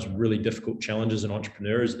sometimes really difficult challenges in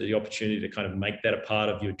entrepreneurs, the opportunity to kind of make that a part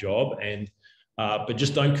of your job. And but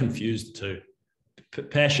just don't confuse the two.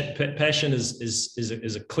 Passion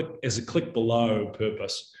is a click below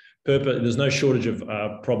purpose. There's no shortage of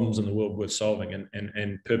problems in the world worth solving,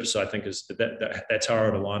 and purpose, I think, is that's how I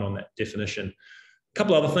would align on that definition. A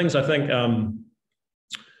couple other things, I think,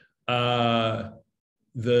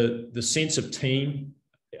 the sense of team.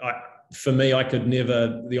 For me, I could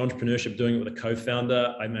never, the entrepreneurship, doing it with a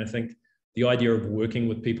co-founder. I mean, I think the idea of working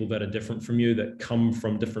with people that are different from you, that come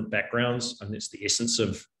from different backgrounds, and it's the essence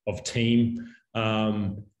of team.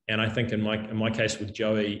 And I think in my case with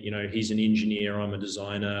Joey, you know, he's an engineer, I'm a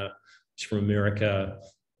designer, he's from America,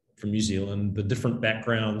 from New Zealand. The different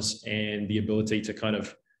backgrounds and the ability to kind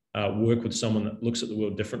of work with someone that looks at the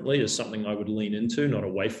world differently is something I would lean into, not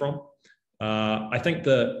away from. I think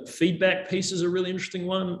the feedback piece is a really interesting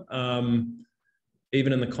one.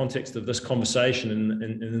 Even in the context of this conversation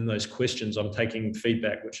and in those questions, I'm taking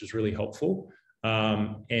feedback, which is really helpful.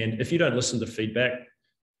 And if you don't listen to feedback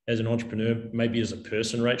as an entrepreneur, maybe as a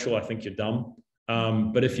person, Rachel, I think you're dumb.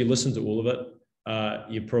 But if you listen to all of it,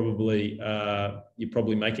 you're probably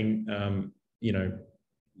making,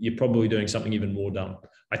 you're probably doing something even more dumb.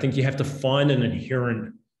 I think you have to find an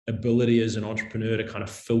inherent ability as an entrepreneur to kind of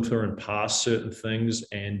filter and pass certain things.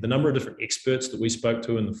 And the number of different experts that we spoke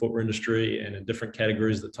to in the footwear industry and in different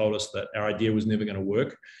categories that told us that our idea was never going to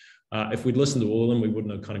work, if we'd listened to all of them, we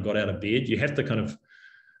wouldn't have kind of got out of bed. You have to kind of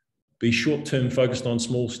be short-term focused on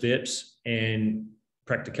small steps and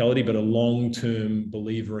practicality, but a long-term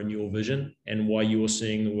believer in your vision and why you're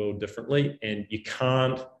seeing the world differently. And you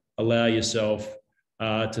can't allow yourself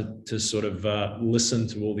to sort of listen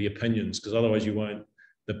to all the opinions, because otherwise you won't,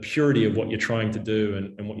 the purity of what you're trying to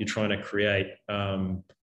do and what you're trying to create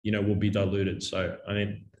will be diluted. So I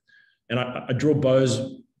mean, and I draw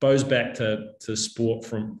bows back to sport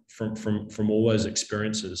from all those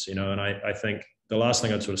experiences, and I think the last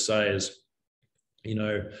thing I'd sort of say is,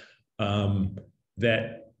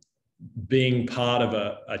 that being part of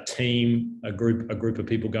a team, a group of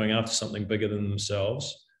people going after something bigger than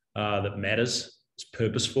themselves, that matters, it's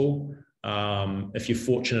purposeful. If you're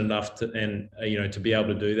fortunate enough to be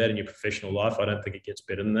able to do that in your professional life, I don't think it gets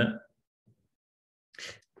better than that.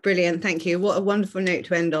 Brilliant. Thank you. What a wonderful note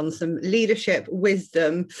to end on, some leadership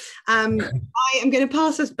wisdom. I am going to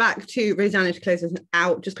pass us back to Rosanna to close us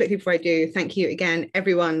out. Just quickly before I do, thank you again,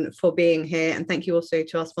 everyone, for being here. And thank you also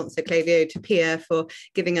to our sponsor, Klaviyo, to Pia for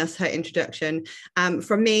giving us her introduction.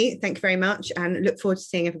 From me, thank you very much, and look forward to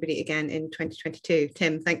seeing everybody again in 2022.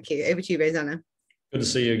 Tim, thank you. Over to you, Rosanna. Good to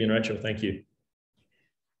see you again, Rachel. Thank you.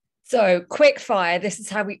 So quick fire. This is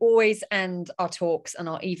how we always end our talks and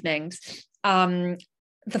our evenings.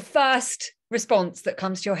 The first response that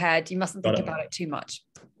comes to your head, you mustn't think about it too much.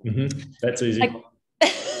 That's easy.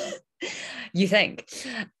 You think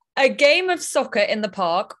a game of soccer in the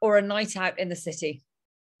park or a night out in the city?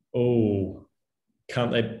 Oh,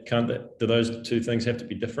 can't they? Do those two things have to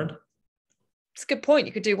be different? It's a good point.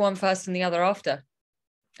 You could do one first and the other after.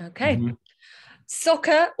 Okay.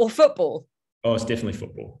 Soccer or football? Oh, it's definitely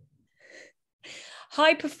football.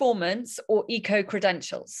 High performance or eco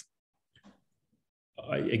credentials?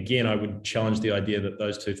 I would challenge the idea that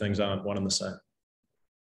those two things aren't one and the same.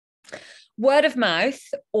 Word of mouth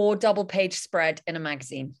or double page spread in a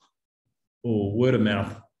magazine? Oh, word of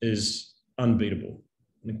mouth is unbeatable.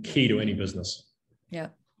 The key to any business. Yeah.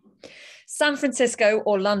 San Francisco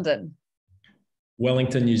or London?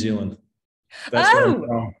 Wellington, New Zealand. That's where I'm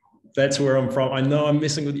from. That's where I'm from. I know I'm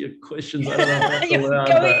messing with your questions. I don't know if that's allowed,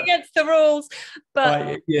 going against the rules,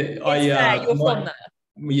 but you're from there.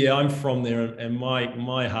 Yeah, I'm from there, and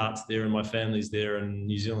my heart's there, and my family's there, and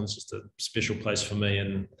New Zealand's just a special place for me.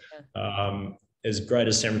 And as great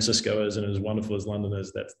as San Francisco is, and as wonderful as London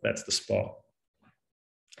is, that's the spot.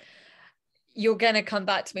 You're going to come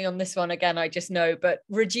back to me on this one again, I just know. But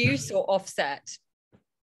reduce or offset?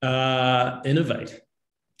 Innovate.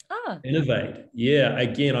 Innovate. Yeah.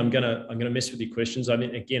 Again, I'm gonna mess with your questions. I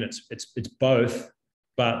mean, again, it's both.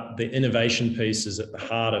 But the innovation piece is at the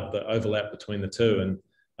heart of the overlap between the two, and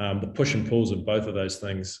the push and pulls of both of those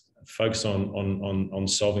things. Focus on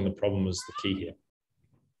solving the problem is the key here.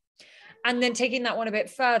 And then taking that one a bit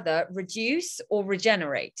further, reduce or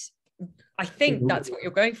regenerate? I think that's what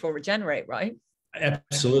you're going for, regenerate, right?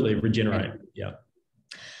 Absolutely, regenerate. Yeah.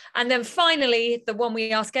 And then finally, the one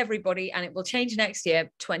we ask everybody, and it will change next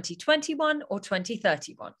year: 2021 or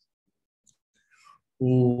 2031?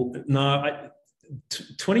 No,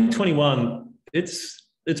 2021, it's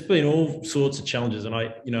been all sorts of challenges, and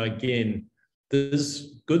again,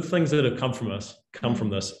 there's good things that have come from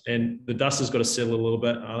this, and the dust has got to settle a little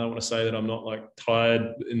bit. I don't want to say that I'm not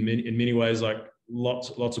tired in many ways, like lots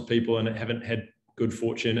of people, and haven't had good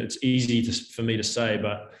fortune. It's easy for me to say,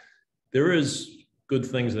 but there is good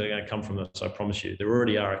things that are going to come from this. I promise you, there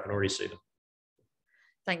already are. I can already see them.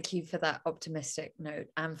 Thank you for that optimistic note,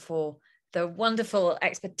 and for the wonderful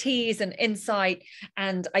expertise and insight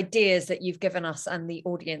and ideas that you've given us and the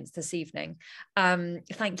audience this evening.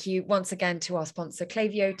 Thank you once again to our sponsor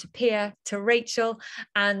Klaviyo, to Pia, to Rachel,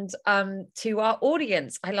 and to our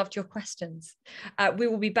audience. I loved your questions. We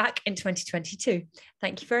will be back in 2022.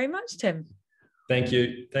 Thank you very much, Tim. Thank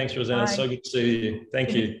you. Thanks, Rosanna. Bye. So good to see you.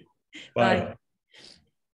 Thank you. Bye. Bye.